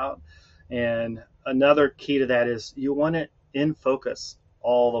line out. And another key to that is you want it in focus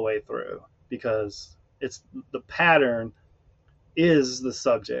all the way through, because it's the pattern is the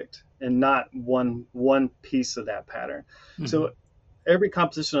subject and not one piece of that pattern. Mm-hmm. So every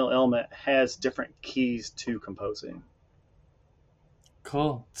compositional element has different keys to composing.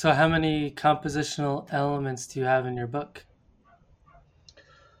 Cool. So how many compositional elements do you have in your book?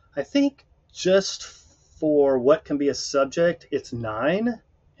 I think just for what can be a subject, it's 9.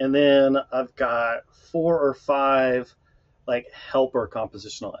 And then I've got 4 or 5 like helper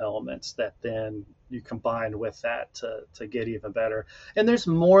compositional elements that then you combine with that to get even better. And there's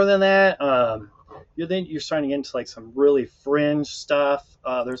more than that. You're starting to get into like some really fringe stuff.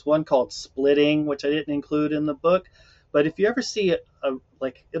 There's one called splitting, which I didn't include in the book. But if you ever see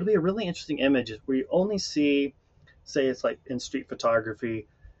it'll be a really interesting image where you only see, say it's like in street photography,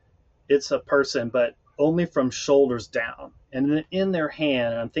 it's a person, but only from shoulders down. And then in their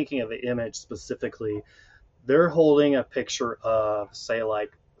hand, and I'm thinking of the image specifically, they're holding a picture of, say,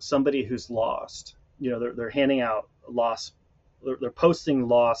 like somebody who's lost. They're handing out lost, they're posting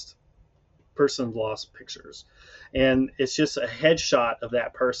lost pictures. And it's just a headshot of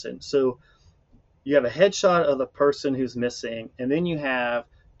that person. So you have a headshot of the person who's missing, and then you have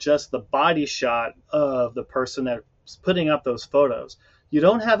just the body shot of the person that's putting up those photos. You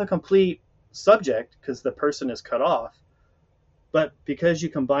don't have a complete subject because the person is cut off, but because you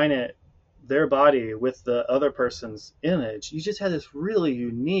combine their body with the other person's image, you just have this really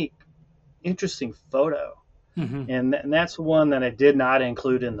unique, interesting photo. Mm-hmm. And that's one that I did not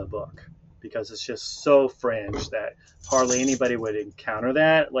include in the book because it's just so fringe that hardly anybody would encounter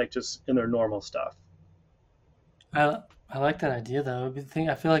that, like just in their normal stuff. I like that idea though.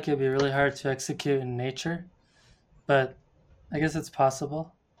 I feel like it'd be really hard to execute in nature, but I guess it's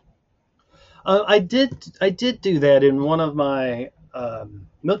possible. I did do that in one of my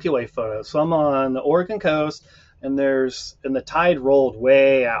Milky Way photos. So I'm on the Oregon coast, and the tide rolled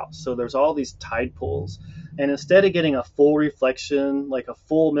way out. So there's all these tide pools. And instead of getting a full reflection, like a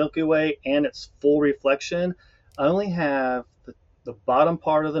full Milky Way and its full reflection, I only have the bottom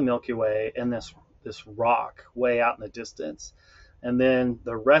part of the Milky Way and this rock way out in the distance. And then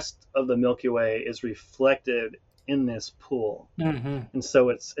the rest of the Milky Way is reflected in this pool. Mm-hmm. And so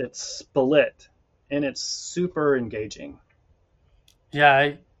it's split, and it's super engaging.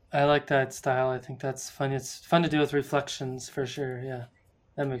 Yeah, I like that style. I think that's fun. It's fun to do with reflections for sure. Yeah,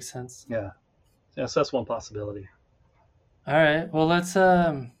 that makes sense. Yeah, so that's one possibility. All right. Well, let's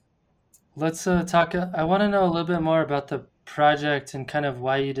talk. I want to know a little bit more about the project and kind of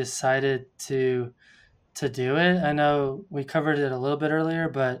why you decided to do it. I know we covered it a little bit earlier,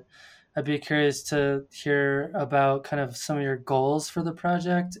 but I'd be curious to hear about kind of some of your goals for the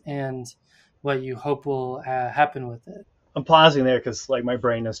project and what you hope will happen with it. I'm pausing there because like my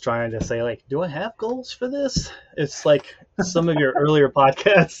brain is trying to say like, do I have goals for this? It's like some of your earlier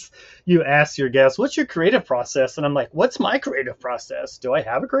podcasts, you ask your guests, what's your creative process? And I'm like, what's my creative process? Do I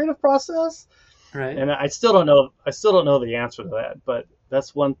have a creative process? Right. And I still don't know the answer to that, but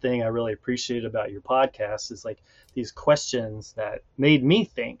that's one thing I really appreciate about your podcast is like these questions that made me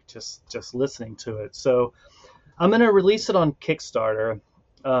think just listening to it. So I'm going to release it on Kickstarter.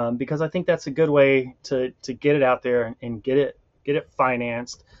 Because I think that's a good way to get it out there and get it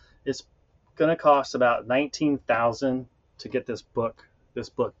financed. It's going to cost about $19,000 to get this book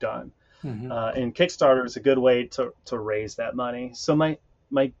done. Mm-hmm. And Kickstarter is a good way to raise that money. So my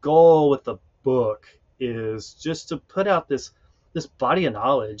goal with the book is just to put out this body of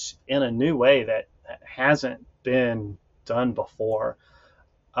knowledge in a new way that hasn't been done before.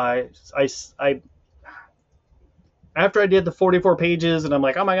 After I did the 44 pages and I'm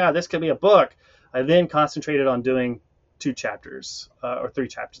like, oh my God, this could be a book, I then concentrated on doing 2 chapters or 3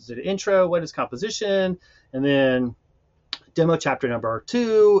 chapters. Did an intro, what is composition, and then demo chapter number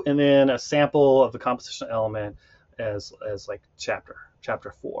 2, and then a sample of the compositional element as like chapter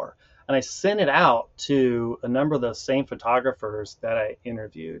 4. And I sent it out to a number of the same photographers that I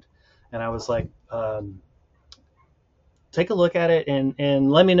interviewed. And I was like, take a look at it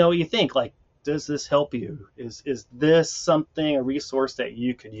and let me know what you think. Like, does this help you? Is this something, a resource that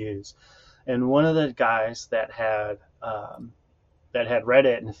you could use? And one of the guys that had read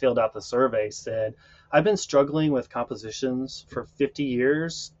it and filled out the survey said, I've been struggling with compositions for 50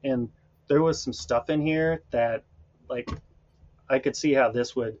 years, and there was some stuff in here that, like, I could see how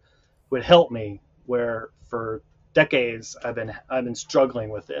this would help me, where for decades I've been struggling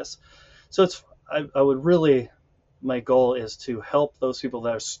with this. So I would really, my goal is to help those people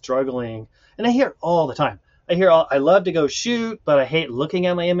that are struggling. And I hear it all the time. I love to go shoot, but I hate looking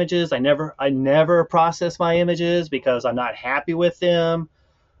at my images. I never process my images because I'm not happy with them.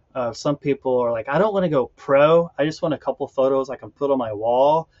 Some people are like, I don't want to go pro. I just want a couple photos I can put on my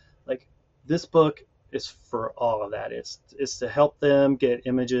wall. Like, this book is for all of that. It's to help them get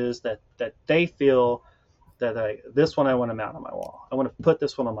images that they feel that, this one I want to mount on my wall. I want to put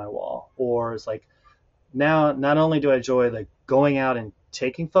this one on my wall. Or it's like, now not only do I enjoy the going out and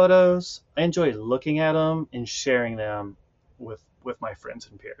taking photos, I enjoy looking at them and sharing them with my friends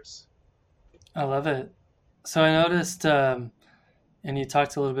and peers. I love it. So I noticed, and you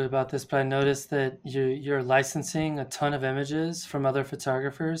talked a little bit about this, but I noticed that you're licensing a ton of images from other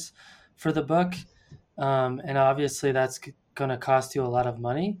photographers for the book. And obviously that's going to cost you a lot of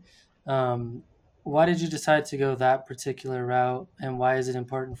money. Why did you decide to go that particular route, and why is it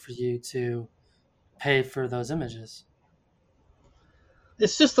important for you to pay for those images?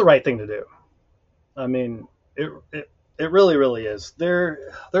 It's just the right thing to do. I mean, it really, really is. There's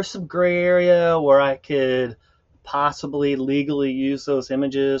some gray area where I could possibly legally use those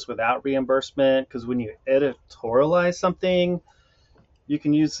images without reimbursement, because when you editorialize something, you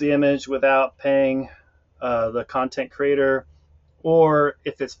can use the image without paying the content creator. Or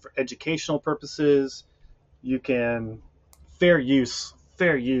if it's for educational purposes, you can fair use,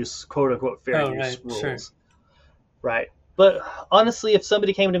 quote unquote, fair use rules. Sure. Right. But honestly, if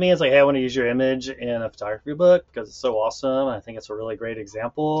somebody came to me and was like, hey, I want to use your image in a photography book because it's so awesome, and I think it's a really great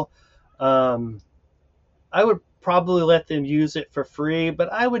example, I would probably let them use it for free,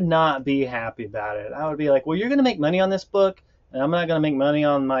 but I would not be happy about it. I would be like, well, you're going to make money on this book, and I'm not going to make money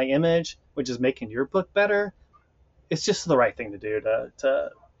on my image, which is making your book better. It's just the right thing to do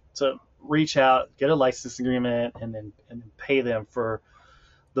to reach out, get a license agreement, and then pay them for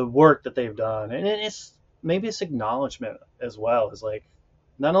the work that they've done. And maybe it's acknowledgement as well. It's like,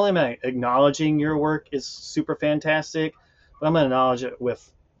 not only am I acknowledging your work is super fantastic, but I'm going to acknowledge it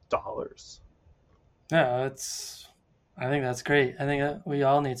with dollars. Yeah, I think that's great. I think that we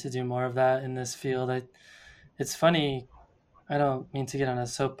all need to do more of that in this field. It's funny, I don't mean to get on a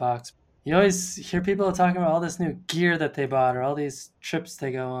soapbox. You always hear people talking about all this new gear that they bought or all these trips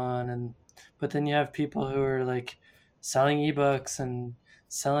they go on, but then you have people who are like selling ebooks and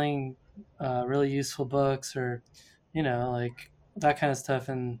selling really useful books, or like that kind of stuff,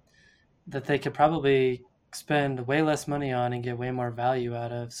 and that they could probably spend way less money on and get way more value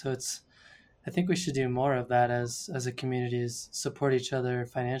out of. So I think we should do more of that as a community, is support each other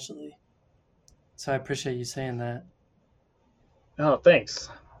financially. So I appreciate you saying that. Oh, thanks.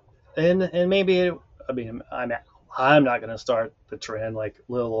 And maybe, I mean, I'm not going to start the trend like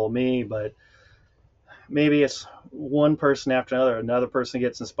little old me, but maybe it's one person after another person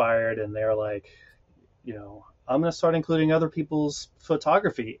gets inspired, and they're like, I'm going to start including other people's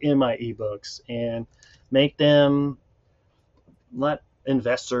photography in my ebooks and make them not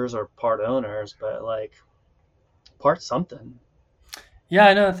investors or part owners, but like part something. Yeah,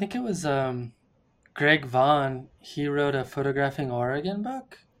 I know. I think it was Greg Vaughn. He wrote a Photographing Oregon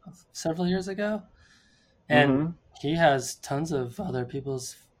book several years ago, and he has tons of other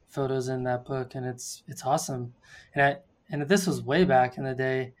people's photos in that book, and it's awesome. And this was way back in the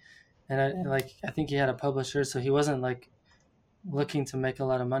day, and I think he had a publisher, so he wasn't like looking to make a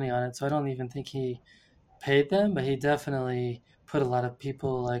lot of money on it. So I don't even think he paid them, but he definitely put a lot of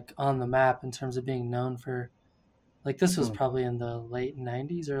people like on the map in terms of being known for, like, this was probably in the late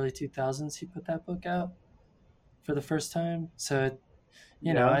 90s, early 2000s he put that book out for the first time. So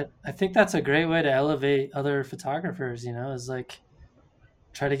I think that's a great way to elevate other photographers, is like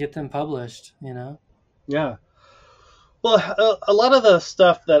try to get them published, Yeah. Well, a lot of the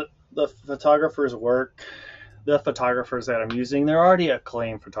stuff that the photographers that I'm using, they're already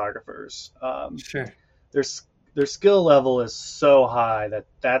acclaimed photographers. Sure. Their skill level is so high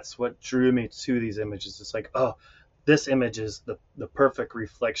that's what drew me to these images. It's like, oh, this image is the perfect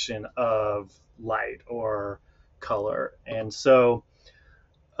reflection of light or color. And so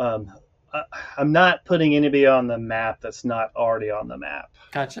I'm not putting anybody on the map that's not already on the map.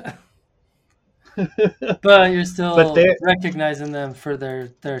 Gotcha. But you're still recognizing them for their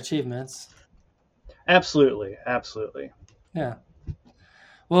achievements. Absolutely. Yeah.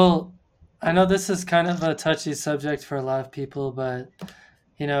 Well, I know this is kind of a touchy subject for a lot of people, but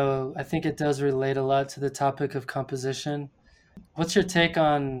I think it does relate a lot to the topic of composition. What's your take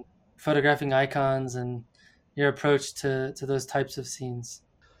on photographing icons and your approach to those types of scenes?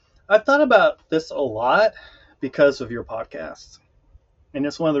 I've thought about this a lot because of your podcast. And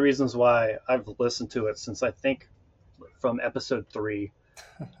it's one of the reasons why I've listened to it since I think from episode 3.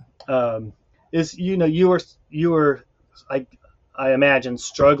 Is you were I imagine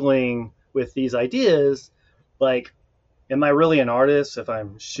struggling with these ideas, like, am I really an artist if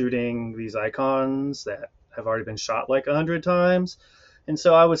I'm shooting these icons that have already been shot like 100 times? And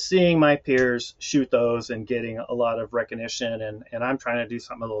so I was seeing my peers shoot those and getting a lot of recognition, and I'm trying to do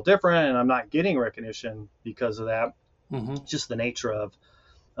something a little different, and I'm not getting recognition because of that. Mm-hmm. Just the nature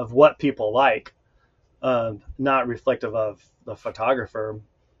of what people like, not reflective of the photographer.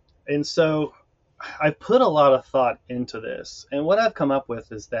 And so I put a lot of thought into this. And what I've come up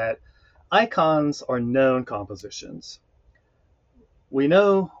with is that icons are known compositions. We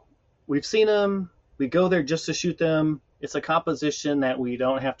know, we've seen them, we go there just to shoot them. It's a composition that we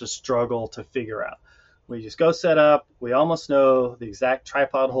don't have to struggle to figure out. We just go set up. We almost know the exact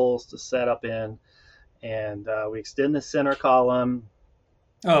tripod holes to set up in, and we extend the center column.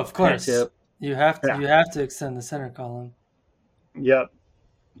 Oh, of course. You have to. Yeah. You have to extend the center column. Yep.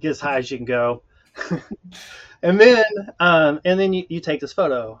 Get as high as you can go. and then you take this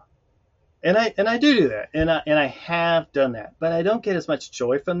photo. And I do that. And I have done that. But I don't get as much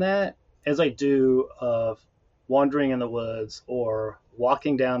joy from that as I do of wandering in the woods or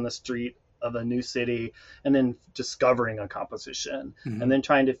walking down the street of a new city and then discovering a composition, Mm-hmm. and then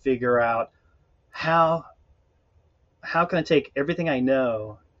trying to figure out how can I take everything I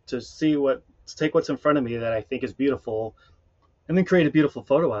know to take what's in front of me that I think is beautiful, and then create a beautiful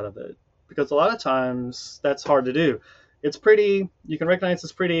photo out of it. Because a lot of times that's hard to do. It's pretty, you can recognize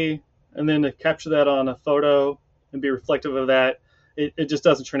it's pretty, and then to capture that on a photo and be reflective of that, it just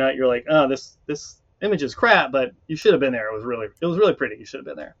doesn't turn out. You're like, oh, this image is crap, but you should have been there. It was really pretty. You should have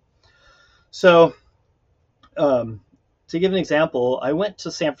been there. So, to give an example, I went to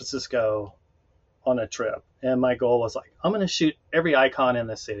San Francisco on a trip, and my goal was like, I'm going to shoot every icon in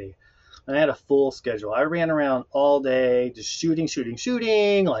the city. And I had a full schedule. I ran around all day, just shooting,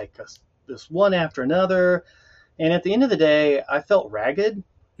 like this one after another. And at the end of the day, I felt ragged,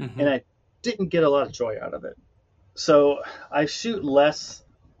 Mm-hmm. and I didn't get a lot of joy out of it. So I shoot less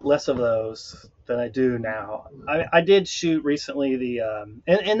of those than I do now. I did shoot recently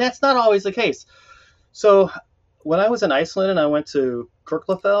and that's not always the case. So when I was in Iceland and I went to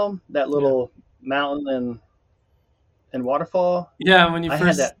Kirklafell, that little mountain and waterfall. Yeah, when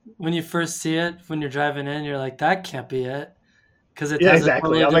you first see it, when you're driving in, you're like, that can't be it, because it has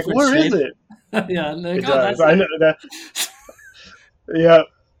exactly. a I'm totally like, where different is shape. it? Yeah, like, It oh, does. that's I it. know that. Yeah,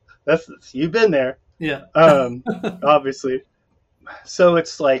 you've been there. Yeah. Obviously. So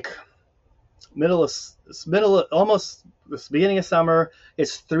it's like almost this beginning of summer.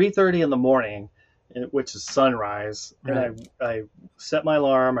 It's 3:30 in the morning, which is sunrise. Right. And I set my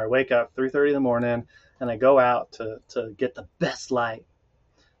alarm. I wake up 3:30 in the morning, and I go out to get the best light,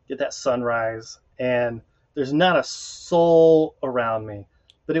 get that sunrise. And there's not a soul around me,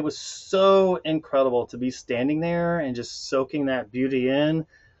 but it was so incredible to be standing there and just soaking that beauty in.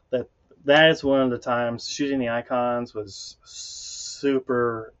 That is one of the times shooting the icons was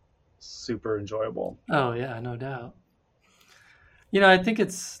super, super enjoyable. Oh yeah, no doubt. I think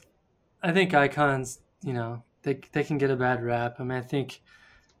icons, they can get a bad rap. I mean, I think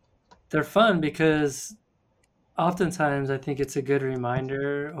they're fun because oftentimes I think it's a good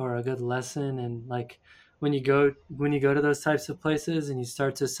reminder or a good lesson. And like when you go to those types of places and you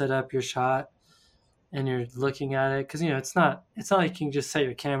start to set up your shot and you're looking at it, because it's not like you can just set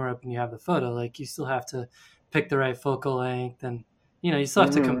your camera up and you have the photo. Like you still have to pick the right focal length, and you still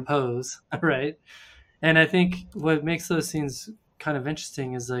have to compose, right? And I think what makes those scenes kind of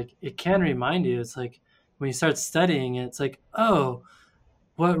interesting is like it can remind you. It's like when you start studying it, it's like, oh,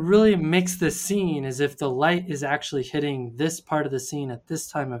 what really makes this scene is if the light is actually hitting this part of the scene at this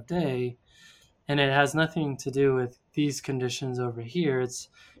time of day, and it has nothing to do with these conditions over here.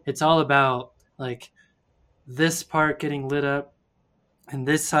 It's all about like this part getting lit up and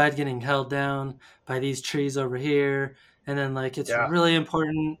this side getting held down by these trees over here. And then like it's really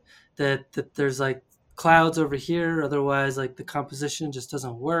important that there's like clouds over here, otherwise like the composition just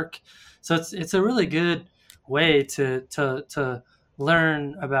doesn't work. So it's a really good way to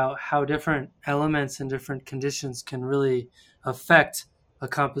learn about how different elements and different conditions can really affect a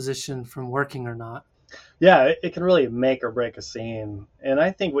composition from working or not. Yeah, it can really make or break a scene. And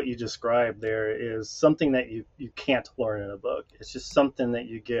I think what you described there is something that you can't learn in a book. It's just something that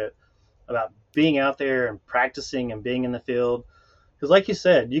you get about being out there and practicing and being in the field. Because like you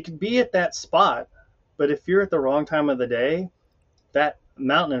said, you could be at that spot, but if you're at the wrong time of the day, that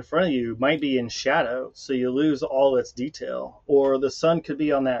mountain in front of you might be in shadow, so you lose all its detail. Or the sun could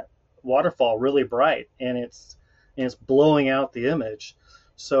be on that waterfall really bright, and it's blowing out the image.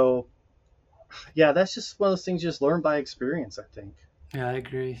 So yeah, that's just one of those things you just learn by experience, I think. Yeah, I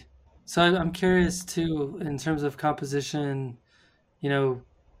agree. So I'm curious too, in terms of composition,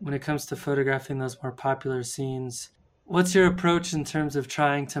 when it comes to photographing those more popular scenes, what's your approach in terms of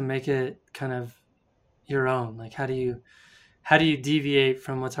trying to make it kind of your own? Like, how do you deviate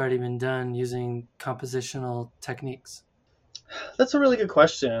from what's already been done using compositional techniques? That's a really good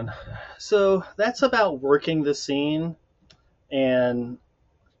question. So that's about working the scene and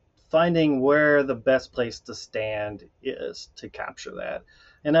finding where the best place to stand is to capture that.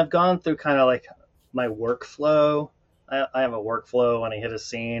 And I've gone through kind of like my workflow. I have a workflow when I hit a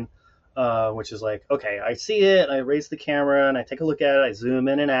scene, which is like, okay, I see it, I raise the camera and I take a look at it, I zoom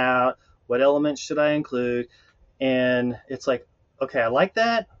in and out. What elements should I include? And it's like, okay, I like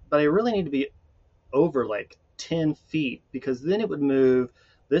that, but I really need to be over like 10 feet because then it would move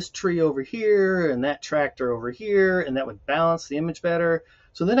this tree over here and that tractor over here, and that would balance the image better.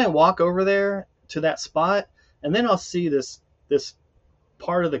 So then I walk over there to that spot, and then I'll see this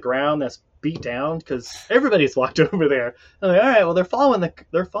part of the ground that's beat down because everybody's walked over there. I'm like, all right, well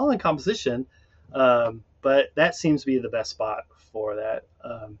they're following composition, but that seems to be the best spot for that.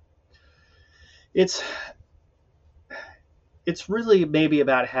 It's really maybe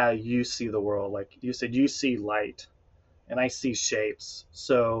about how you see the world. Like you said, you see light, and I see shapes.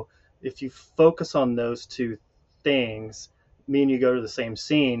 So if you focus on those two things, me and you go to the same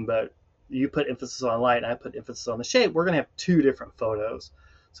scene, but you put emphasis on light and I put emphasis on the shape, we're going to have two different photos.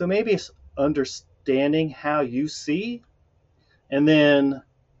 So maybe it's understanding how you see and then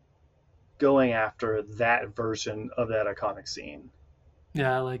going after that version of that iconic scene.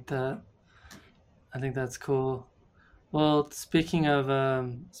 Yeah, I like that. I think that's cool. Well, speaking of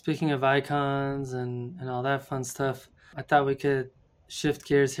icons and all that fun stuff, I thought we could shift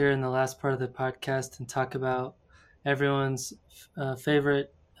gears here in the last part of the podcast and talk about everyone's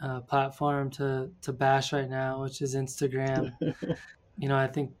favorite platform to bash right now, which is Instagram. I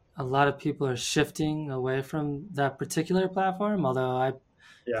think a lot of people are shifting away from that particular platform, although I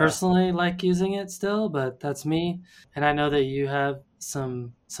personally like using it still, but that's me. And I know that you have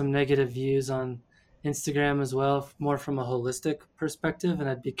some negative views on Instagram as well, more from a holistic perspective, and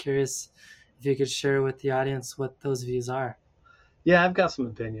I'd be curious if you could share with the audience what those views are. Yeah, I've got some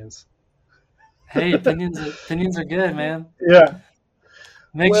opinions. Hey, opinions are good, man. Yeah.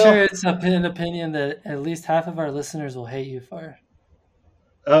 Make sure it's an opinion that at least half of our listeners will hate you for.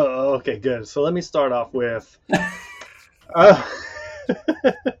 Oh, okay, good. So let me start off with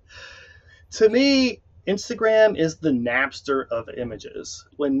to me, Instagram is the Napster of images.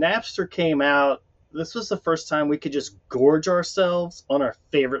 When Napster came out, this was the first time we could just gorge ourselves on our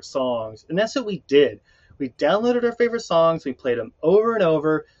favorite songs. And that's what we did. We downloaded our favorite songs. We played them over and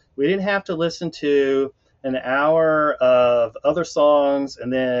over. We didn't have to listen to an hour of other songs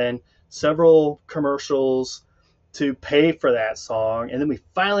and then several commercials to pay for that song. And then we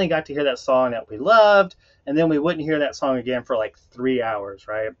finally got to hear that song that we loved. And then we wouldn't hear that song again for like 3 hours,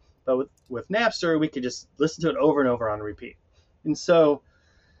 right? But with Napster, we could just listen to it over and over on repeat. And so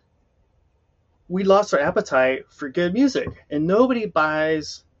we lost our appetite for good music, and nobody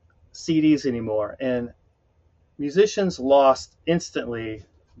buys CDs anymore. And musicians lost instantly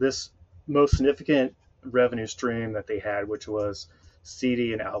this most significant revenue stream that they had, which was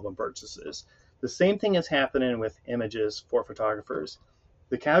CD and album purchases. The same thing is happening with images for photographers.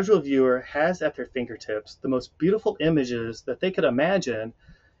 The casual viewer has at their fingertips the most beautiful images that they could imagine.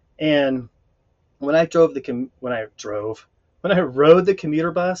 And when I rode the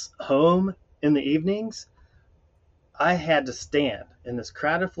commuter bus home in the evenings, I had to stand in this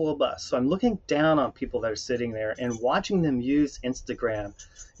crowded full of bus. So I'm looking down on people that are sitting there and watching them use Instagram.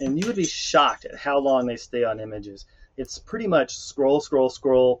 And you would be shocked at how long they stay on images. It's pretty much scroll, scroll,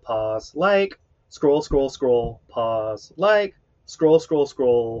 scroll, pause, like, scroll, scroll, scroll, pause, like, scroll, scroll,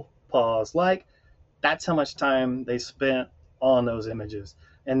 scroll, pause, like. That's how much time they spent on those images.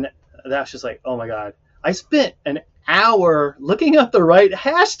 And that's just like, oh my God. I spent an hour looking up the right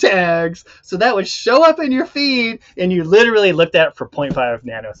hashtags so that would show up in your feed, and you literally looked at it for 0.5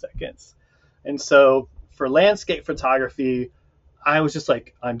 nanoseconds. And so for landscape photography, I was just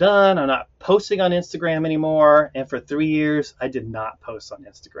like, I'm done. I'm not posting on Instagram anymore. And for 3 years, I did not post on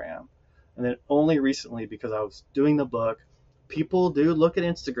Instagram. And then only recently, because I was doing the book, people do look at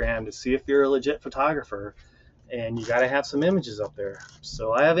Instagram to see if you're a legit photographer, and you got to have some images up there.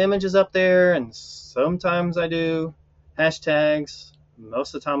 So I have images up there, and sometimes I do hashtags.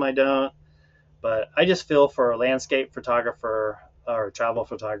 Most of the time I don't. But I just feel for a landscape photographer or a travel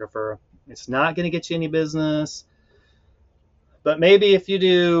photographer, it's not going to get you any business. But maybe if you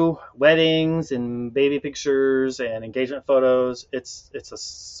do weddings and baby pictures and engagement photos, it's a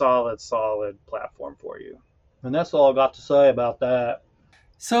solid platform for you. And that's all I got to say about that.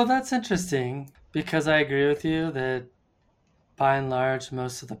 So that's interesting because I agree with you that by and large,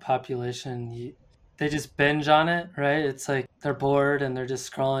 most of the population, they just binge on it, right? It's like they're bored and they're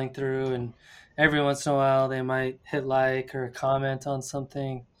just scrolling through, and every once in a while they might hit like or comment on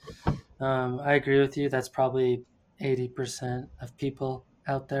something. I agree with you. That's probably 80% of people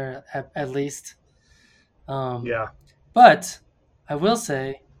out there at least. Yeah. But I will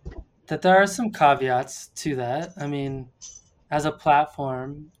say that there are some caveats to that. I mean, as a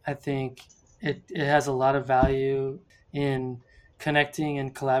platform, I think it has a lot of value in connecting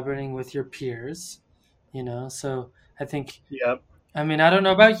and collaborating with your peers, So I think, Yep. I mean, I don't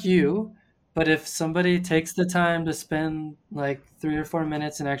know about you, but if somebody takes the time to spend like 3 or 4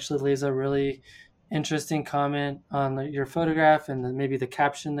 minutes and actually leaves a really interesting comment on your photograph and then maybe the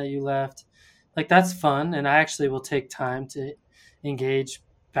caption that you left, like that's fun. And I actually will take time to engage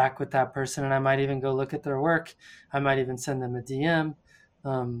back with that person, and I might even go look at their work. I might even send them a DM,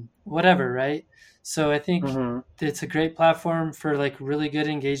 whatever, right? So I think it's a great platform for like really good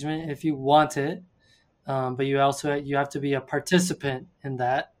engagement if you want it, but you have to be a participant in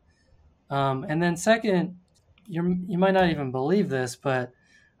that. And then second, you might not even believe this, but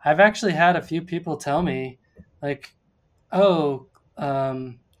I've actually had a few people tell me like, oh,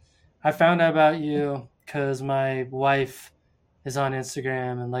 I found out about you because my wife is on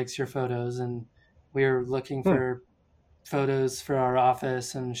Instagram and likes your photos, and we were looking for photos for our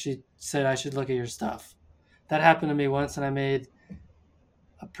office, and she said I should look at your stuff. That happened to me once, and I made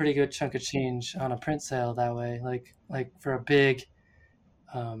a pretty good chunk of change on a print sale that way, like for a big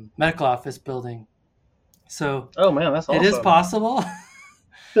medical office building. So oh man, that's awesome. It is possible.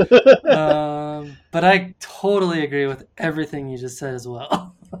 But I totally agree with everything you just said as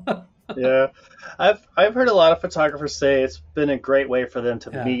well. Yeah, I've heard a lot of photographers say it's been a great way for them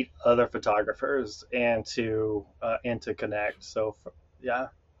to meet other photographers and to connect. So yeah,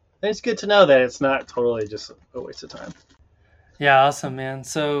 and it's good to know that it's not totally just a waste of time. Yeah, awesome, man.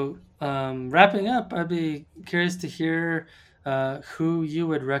 So wrapping up, I'd be curious to hear who you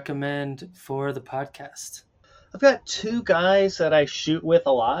would recommend for the podcast. I've got 2 guys that I shoot with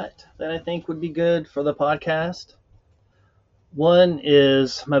a lot that I think would be good for the podcast. One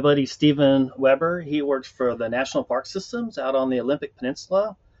is my buddy Steven Weber. He works for the National Park Systems out on the Olympic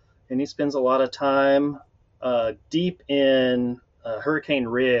Peninsula, and he spends a lot of time deep in Hurricane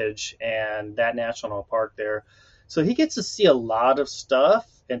Ridge and that national park there. So he gets to see a lot of stuff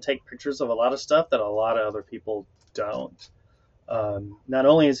and take pictures of a lot of stuff that a lot of other people don't. Not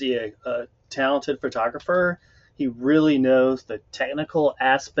only is he a talented photographer, he really knows the technical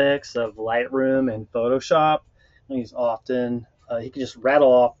aspects of Lightroom and Photoshop. He's often he can just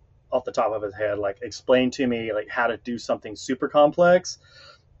rattle off the top of his head, like explain to me like how to do something super complex,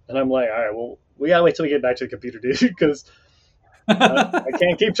 and I'm like, all right, well, we gotta wait till we get back to the computer, dude, because I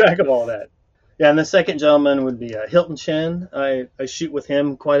can't keep track of all that. Yeah, and the second gentleman would be Hilton Chen. I shoot with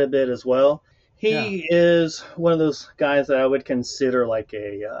him quite a bit as well. He is one of those guys that I would consider like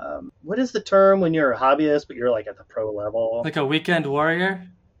a what is the term when you're a hobbyist but you're like at the pro level? Like a weekend warrior?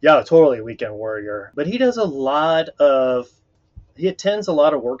 Yeah, totally a weekend warrior. But he attends a lot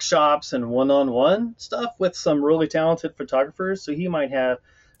of workshops and one-on-one stuff with some really talented photographers. So he might have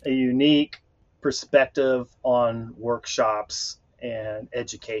a unique perspective on workshops and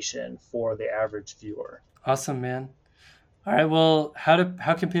education for the average viewer. Awesome, man. All right. Well,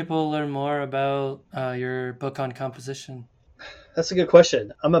 how can people learn more about your book on composition? That's a good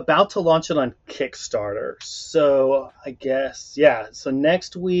question. I'm about to launch it on Kickstarter. So I guess, so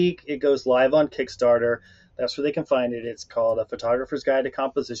next week it goes live on Kickstarter. That's where they can find it. It's called A Photographer's Guide to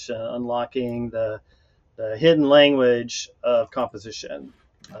Composition, Unlocking the Hidden Language of Composition.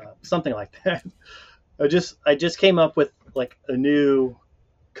 Something like that. I just came up with like a new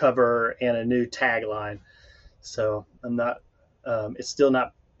cover and a new tagline. So I'm not, it's still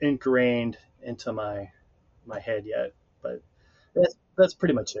not ingrained into my head yet, but that's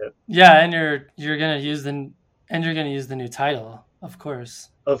pretty much it. Yeah, and you're gonna use the new title, of course.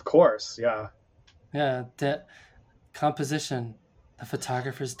 Of course, yeah. Yeah, composition, the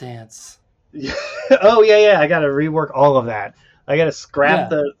photographer's dance. Oh yeah. I got to rework all of that. I got to scrap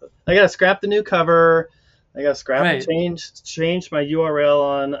the new cover. I got to change my URL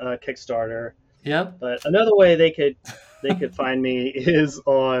on Kickstarter. Yep. But another way they could find me is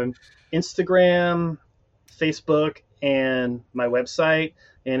on Instagram, Facebook, and my website,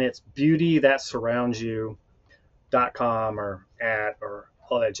 and it's beautythatsurroundsyou.com or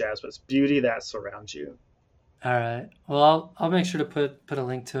all that jazz, but it's Beauty That Surrounds You. All right. Well, I'll make sure to put a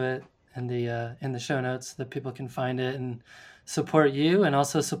link to it in the show notes so that people can find it and support you, and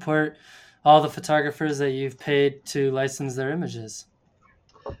also support all the photographers that you've paid to license their images.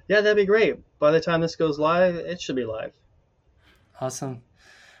 Yeah, that'd be great. By the time this goes live, it should be live. Awesome.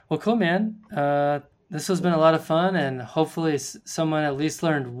 Well, cool, man. This has been a lot of fun, and hopefully someone at least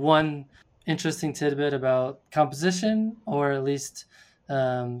learned one interesting tidbit about composition, or at least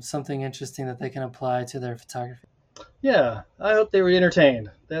something interesting that they can apply to their photography. Yeah, I hope they were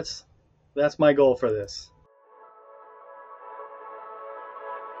entertained. That's my goal for this.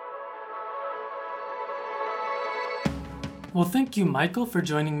 Well, thank you, Michael, for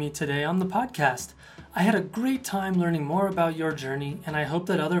joining me today on the podcast. I had a great time learning more about your journey, and I hope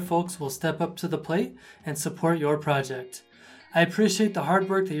that other folks will step up to the plate and support your project. I appreciate the hard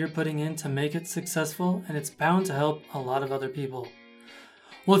work that you're putting in to make it successful, and it's bound to help a lot of other people.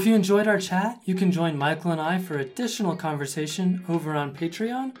 Well, if you enjoyed our chat, you can join Michael and I for additional conversation over on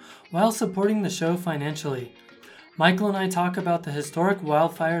Patreon while supporting the show financially. Michael and I talk about the historic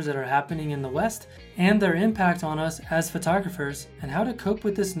wildfires that are happening in the West and their impact on us as photographers, and how to cope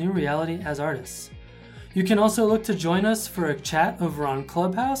with this new reality as artists. You can also look to join us for a chat over on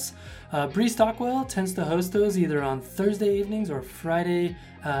Clubhouse. Bree Stockwell tends to host those either on Thursday evenings or Friday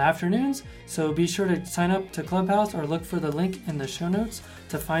afternoons, so be sure to sign up to Clubhouse or look for the link in the show notes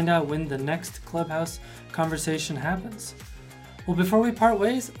to find out when the next Clubhouse conversation happens. Well, before we part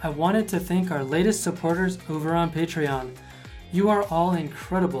ways, I wanted to thank our latest supporters over on Patreon. You are all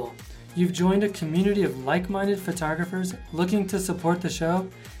incredible. You've joined a community of like-minded photographers looking to support the show,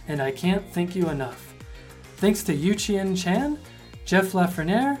 and I can't thank you enough. Thanks to Yu-Chien Chan, Jeff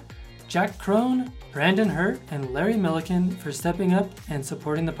Lafreniere, Jack Crone, Brandon Hurt, and Larry Milliken for stepping up and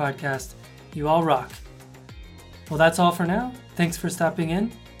supporting the podcast. You all rock. Well, that's all for now. Thanks for stopping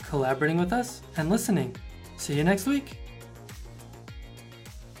in, collaborating with us, and listening. See you next week.